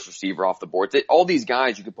Brown's the first receiver off the board. All these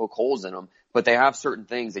guys, you could poke holes in them, but they have certain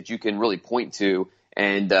things that you can really point to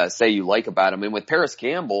and say you like about them. And with Paris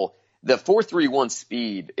Campbell, the 4.31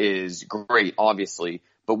 speed is great, obviously,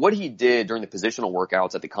 but what he did during the positional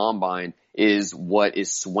workouts at the combine is what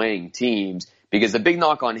is swaying teams. Because the big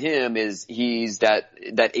knock on him is he's that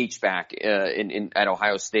H-back at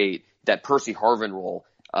Ohio State, that Percy Harvin role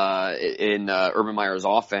in Urban Meyer's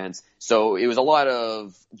offense. So it was a lot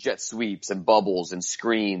of jet sweeps and bubbles and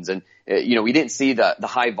screens, and we didn't see the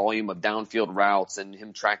high volume of downfield routes and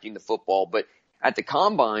him tracking the football. But at the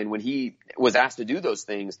combine, when he was asked to do those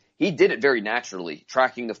things, he did it very naturally,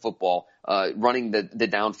 tracking the football, running the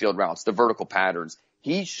downfield routes, the vertical patterns.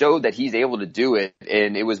 He showed that he's able to do it,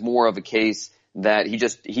 and it was more of a case that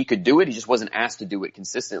he could do it. He just wasn't asked to do it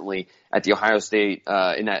consistently at the Ohio State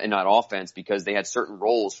in that offense because they had certain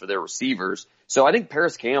roles for their receivers. So I think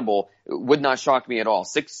Paris Campbell would not shock me at all.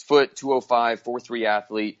 6 foot, 205, 4.3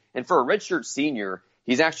 athlete, and for a redshirt senior,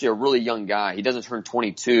 he's actually a really young guy. He doesn't turn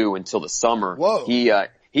 22 until the summer. Whoa.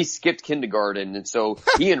 He skipped kindergarten, and so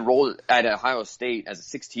he enrolled at Ohio State as a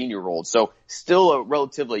 16-year-old. So still a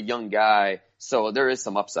relatively young guy. So there is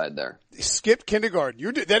some upside there. Skipped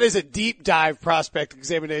kindergarten. That is a deep dive prospect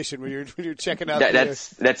examination when you're checking out.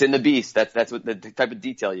 That's in the Beast. That's what the type of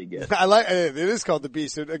detail you get. I like it. Is called the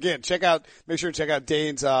Beast. And again, make sure to check out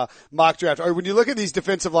Dane's mock draft. Or when you look at these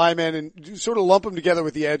defensive linemen and sort of lump them together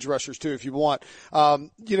with the edge rushers too, if you want.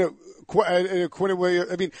 Quinn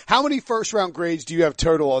Williams. I mean, how many first round grades do you have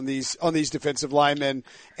total on these defensive linemen,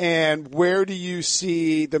 and where do you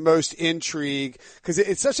see the most intrigue? Because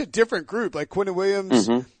it's such a different group. Like Quinn Williams,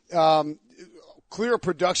 clear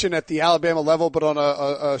production at the Alabama level, but on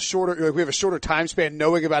a shorter. We have a shorter time span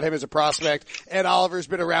knowing about him as a prospect. Ed Oliver's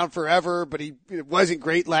been around forever, but he wasn't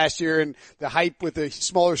great last year, and the hype with a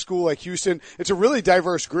smaller school like Houston. It's a really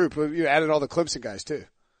diverse group. You added all the Clemson guys too.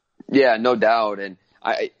 Yeah, no doubt, and.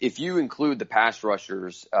 If you include the pass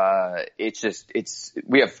rushers,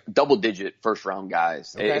 we have double-digit first-round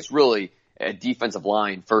guys. Okay. It's really a defensive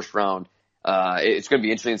line first round. it's going to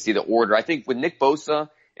be interesting to see the order. I think with Nick Bosa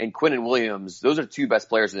and Quinnen Williams, those are two best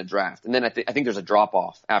players in the draft. And then I think there's a drop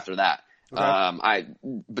off after that. Okay.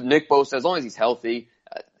 But Nick Bosa, as long as he's healthy,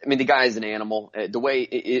 I mean, the guy is an animal. The way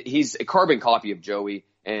he's a carbon copy of Joey,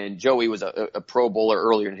 and Joey was a Pro Bowler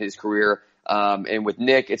earlier in his career. And with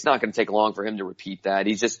Nick, it's not going to take long for him to repeat that.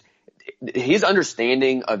 His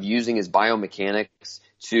understanding of using his biomechanics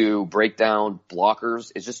to break down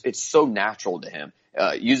blockers it's so natural to him.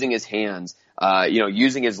 Using his hands,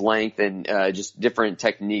 using his length and just different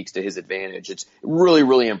techniques to his advantage. It's really,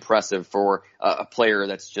 really impressive for a player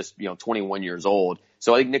that's just 21 years old.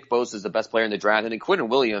 So I think Nick Bosa is the best player in the draft. And then Quinnen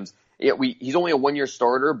Williams, he's only a 1-year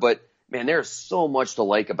starter, but man, there's so much to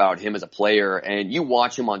like about him as a player. And you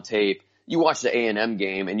watch him on tape, you watch the A&M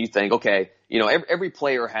game, and you think, okay, every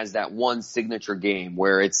player has that one signature game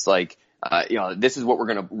where it's like, this is what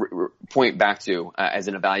we're going to point back to as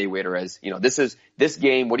an evaluator as, this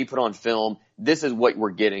game, what he put on film, this is what we're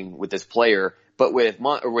getting with this player. But with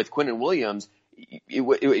Quinnen Williams,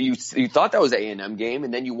 you thought that was the A&M game,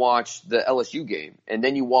 and then you watch the LSU game, and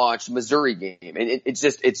then you watch Missouri game, and it's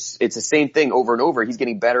the same thing over and over. He's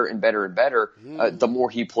getting better and better and better the more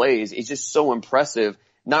he plays. It's just so impressive.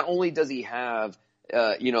 Not only does he have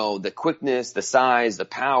the quickness, the size, the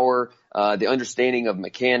power, the understanding of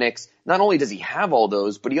mechanics. Not only does he have all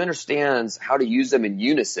those, but he understands how to use them in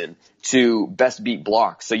unison to best beat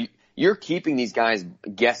blocks. So you're keeping these guys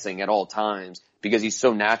guessing at all times because he's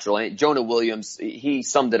so natural. And Jonah Williams, he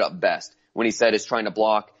summed it up best when he said it's trying to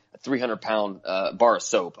block a 300-pound bar of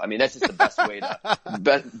soap. I mean, that's just the best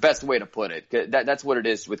way to put it. That's what it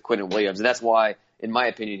is with Quinnen Williams, and that's why, in my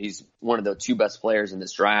opinion, he's one of the two best players in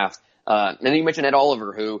this draft. And then you mentioned Ed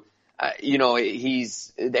Oliver, who,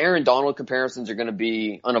 the Aaron Donald comparisons are going to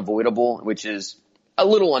be unavoidable, which is a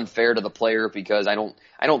little unfair to the player because I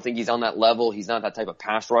don't think he's on that level. He's not that type of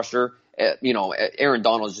pass rusher. Aaron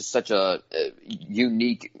Donald is just such a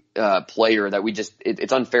unique player that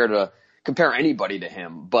it's unfair to compare anybody to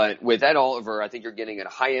him. But with Ed Oliver, I think you're getting a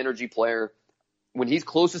high energy player. When he's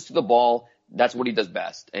closest to the ball, that's what he does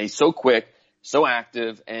best. And he's so quick, so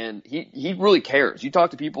active, and he really cares. You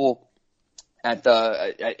talk to people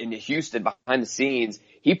in Houston behind the scenes,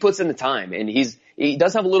 he puts in the time, and he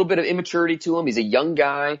does have a little bit of immaturity to him. He's a young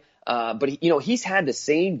guy, but he's had the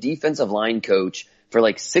same defensive line coach for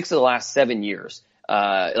like 6 of the last 7 years,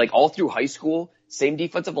 like all through high school, same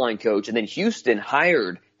defensive line coach. And then Houston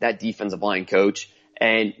hired that defensive line coach,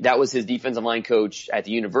 and that was his defensive line coach at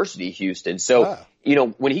the University of Houston. So,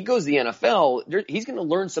 when he goes to the NFL, he's going to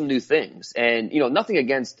learn some new things, and, nothing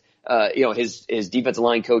against, his defensive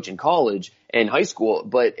line coach in college and high school,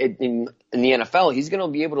 but in the NFL, he's going to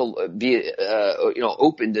be able to be,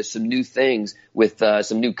 open to some new things with,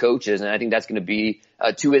 some new coaches. And I think that's going to be,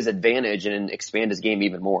 to his advantage and expand his game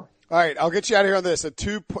even more. All right. I'll get you out of here on this. A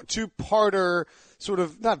two-parter, sort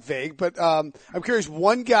of not vague, but, I'm curious,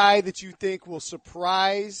 one guy that you think will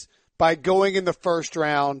surprise by going in the first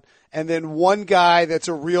round, and then one guy that's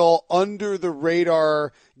a real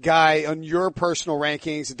under-the-radar guy on your personal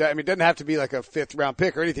rankings. I mean, it doesn't have to be like a 5th-round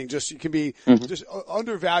pick or anything. Just, you can be just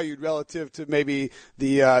undervalued relative to maybe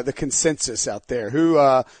the consensus out there. Who,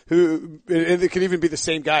 and it could even be the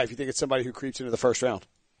same guy if you think it's somebody who creeps into the first round.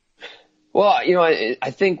 Well,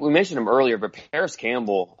 I think we mentioned him earlier, but Paris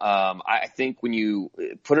Campbell, I think when you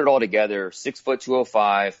put it all together, 6 foot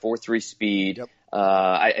 205, 4.3 speed. Yep.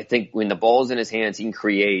 I think when the ball's in his hands, he can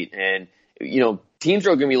create, and, teams are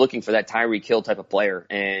going to be looking for that Tyreek Hill type of player.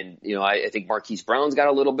 And, I think Marquise Brown's got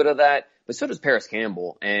a little bit of that, but so does Paris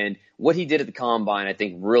Campbell. And what he did at the combine, I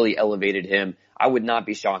think, really elevated him. I would not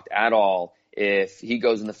be shocked at all if he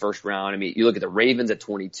goes in the first round. I mean, you look at the Ravens at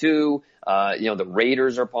 22, the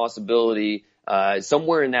Raiders are a possibility.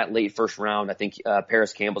 Somewhere in that late first round, I think,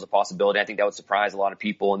 Paris Campbell's a possibility. I think that would surprise a lot of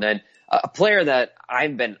people. And then, a player that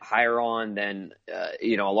I've been higher on than,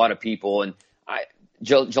 a lot of people, and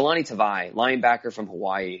Jelani Tavai, linebacker from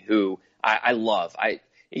Hawaii, who I love.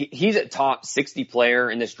 He's a top 60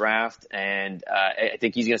 player in this draft, and I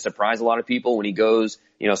think he's going to surprise a lot of people when he goes,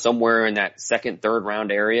 somewhere in that 2nd, 3rd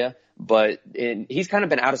round area. But he's kind of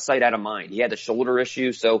been out of sight, out of mind. He had the shoulder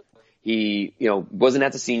issue, so he, wasn't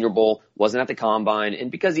at the Senior Bowl, wasn't at the Combine,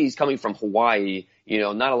 and because he's coming from Hawaii,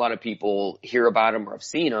 not a lot of people hear about him or have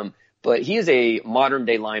seen him. But he is a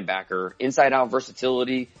modern-day linebacker, inside-out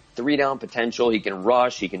versatility, 3-down potential. He can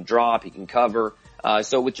rush, he can drop, he can cover.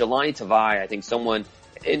 So with Jelani Tavai, I think someone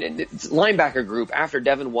in it's linebacker group after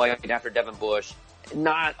Devin White, after Devin Bush,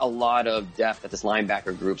 not a lot of depth at this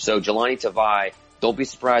linebacker group. So Jelani Tavai, don't be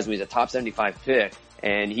surprised when he's a top 75 pick,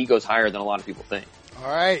 and he goes higher than a lot of people think. All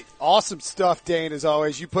right. Awesome stuff, Dane, as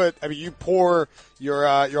always. You pour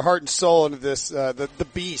your heart and soul into this, the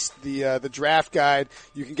beast, the draft guide.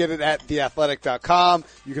 You can get it at theathletic.com.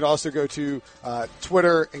 You can also go to,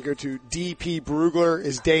 Twitter and go to DP Brugler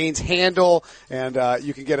is Dane's handle. And,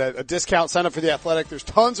 you can get a discount. Sign up for The Athletic. There's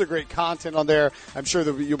tons of great content on there. I'm sure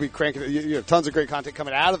that you'll be cranking, tons of great content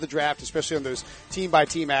coming out of the draft, especially on those team by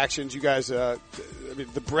team actions. You guys, the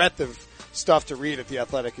breadth of stuff to read at The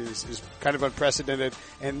Athletic is kind of unprecedented,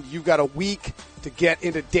 and you've got a week to get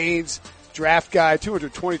into Dane's draft guide,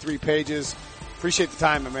 223 pages. Appreciate the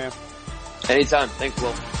time, my man. Anytime. Thanks,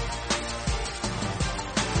 Will.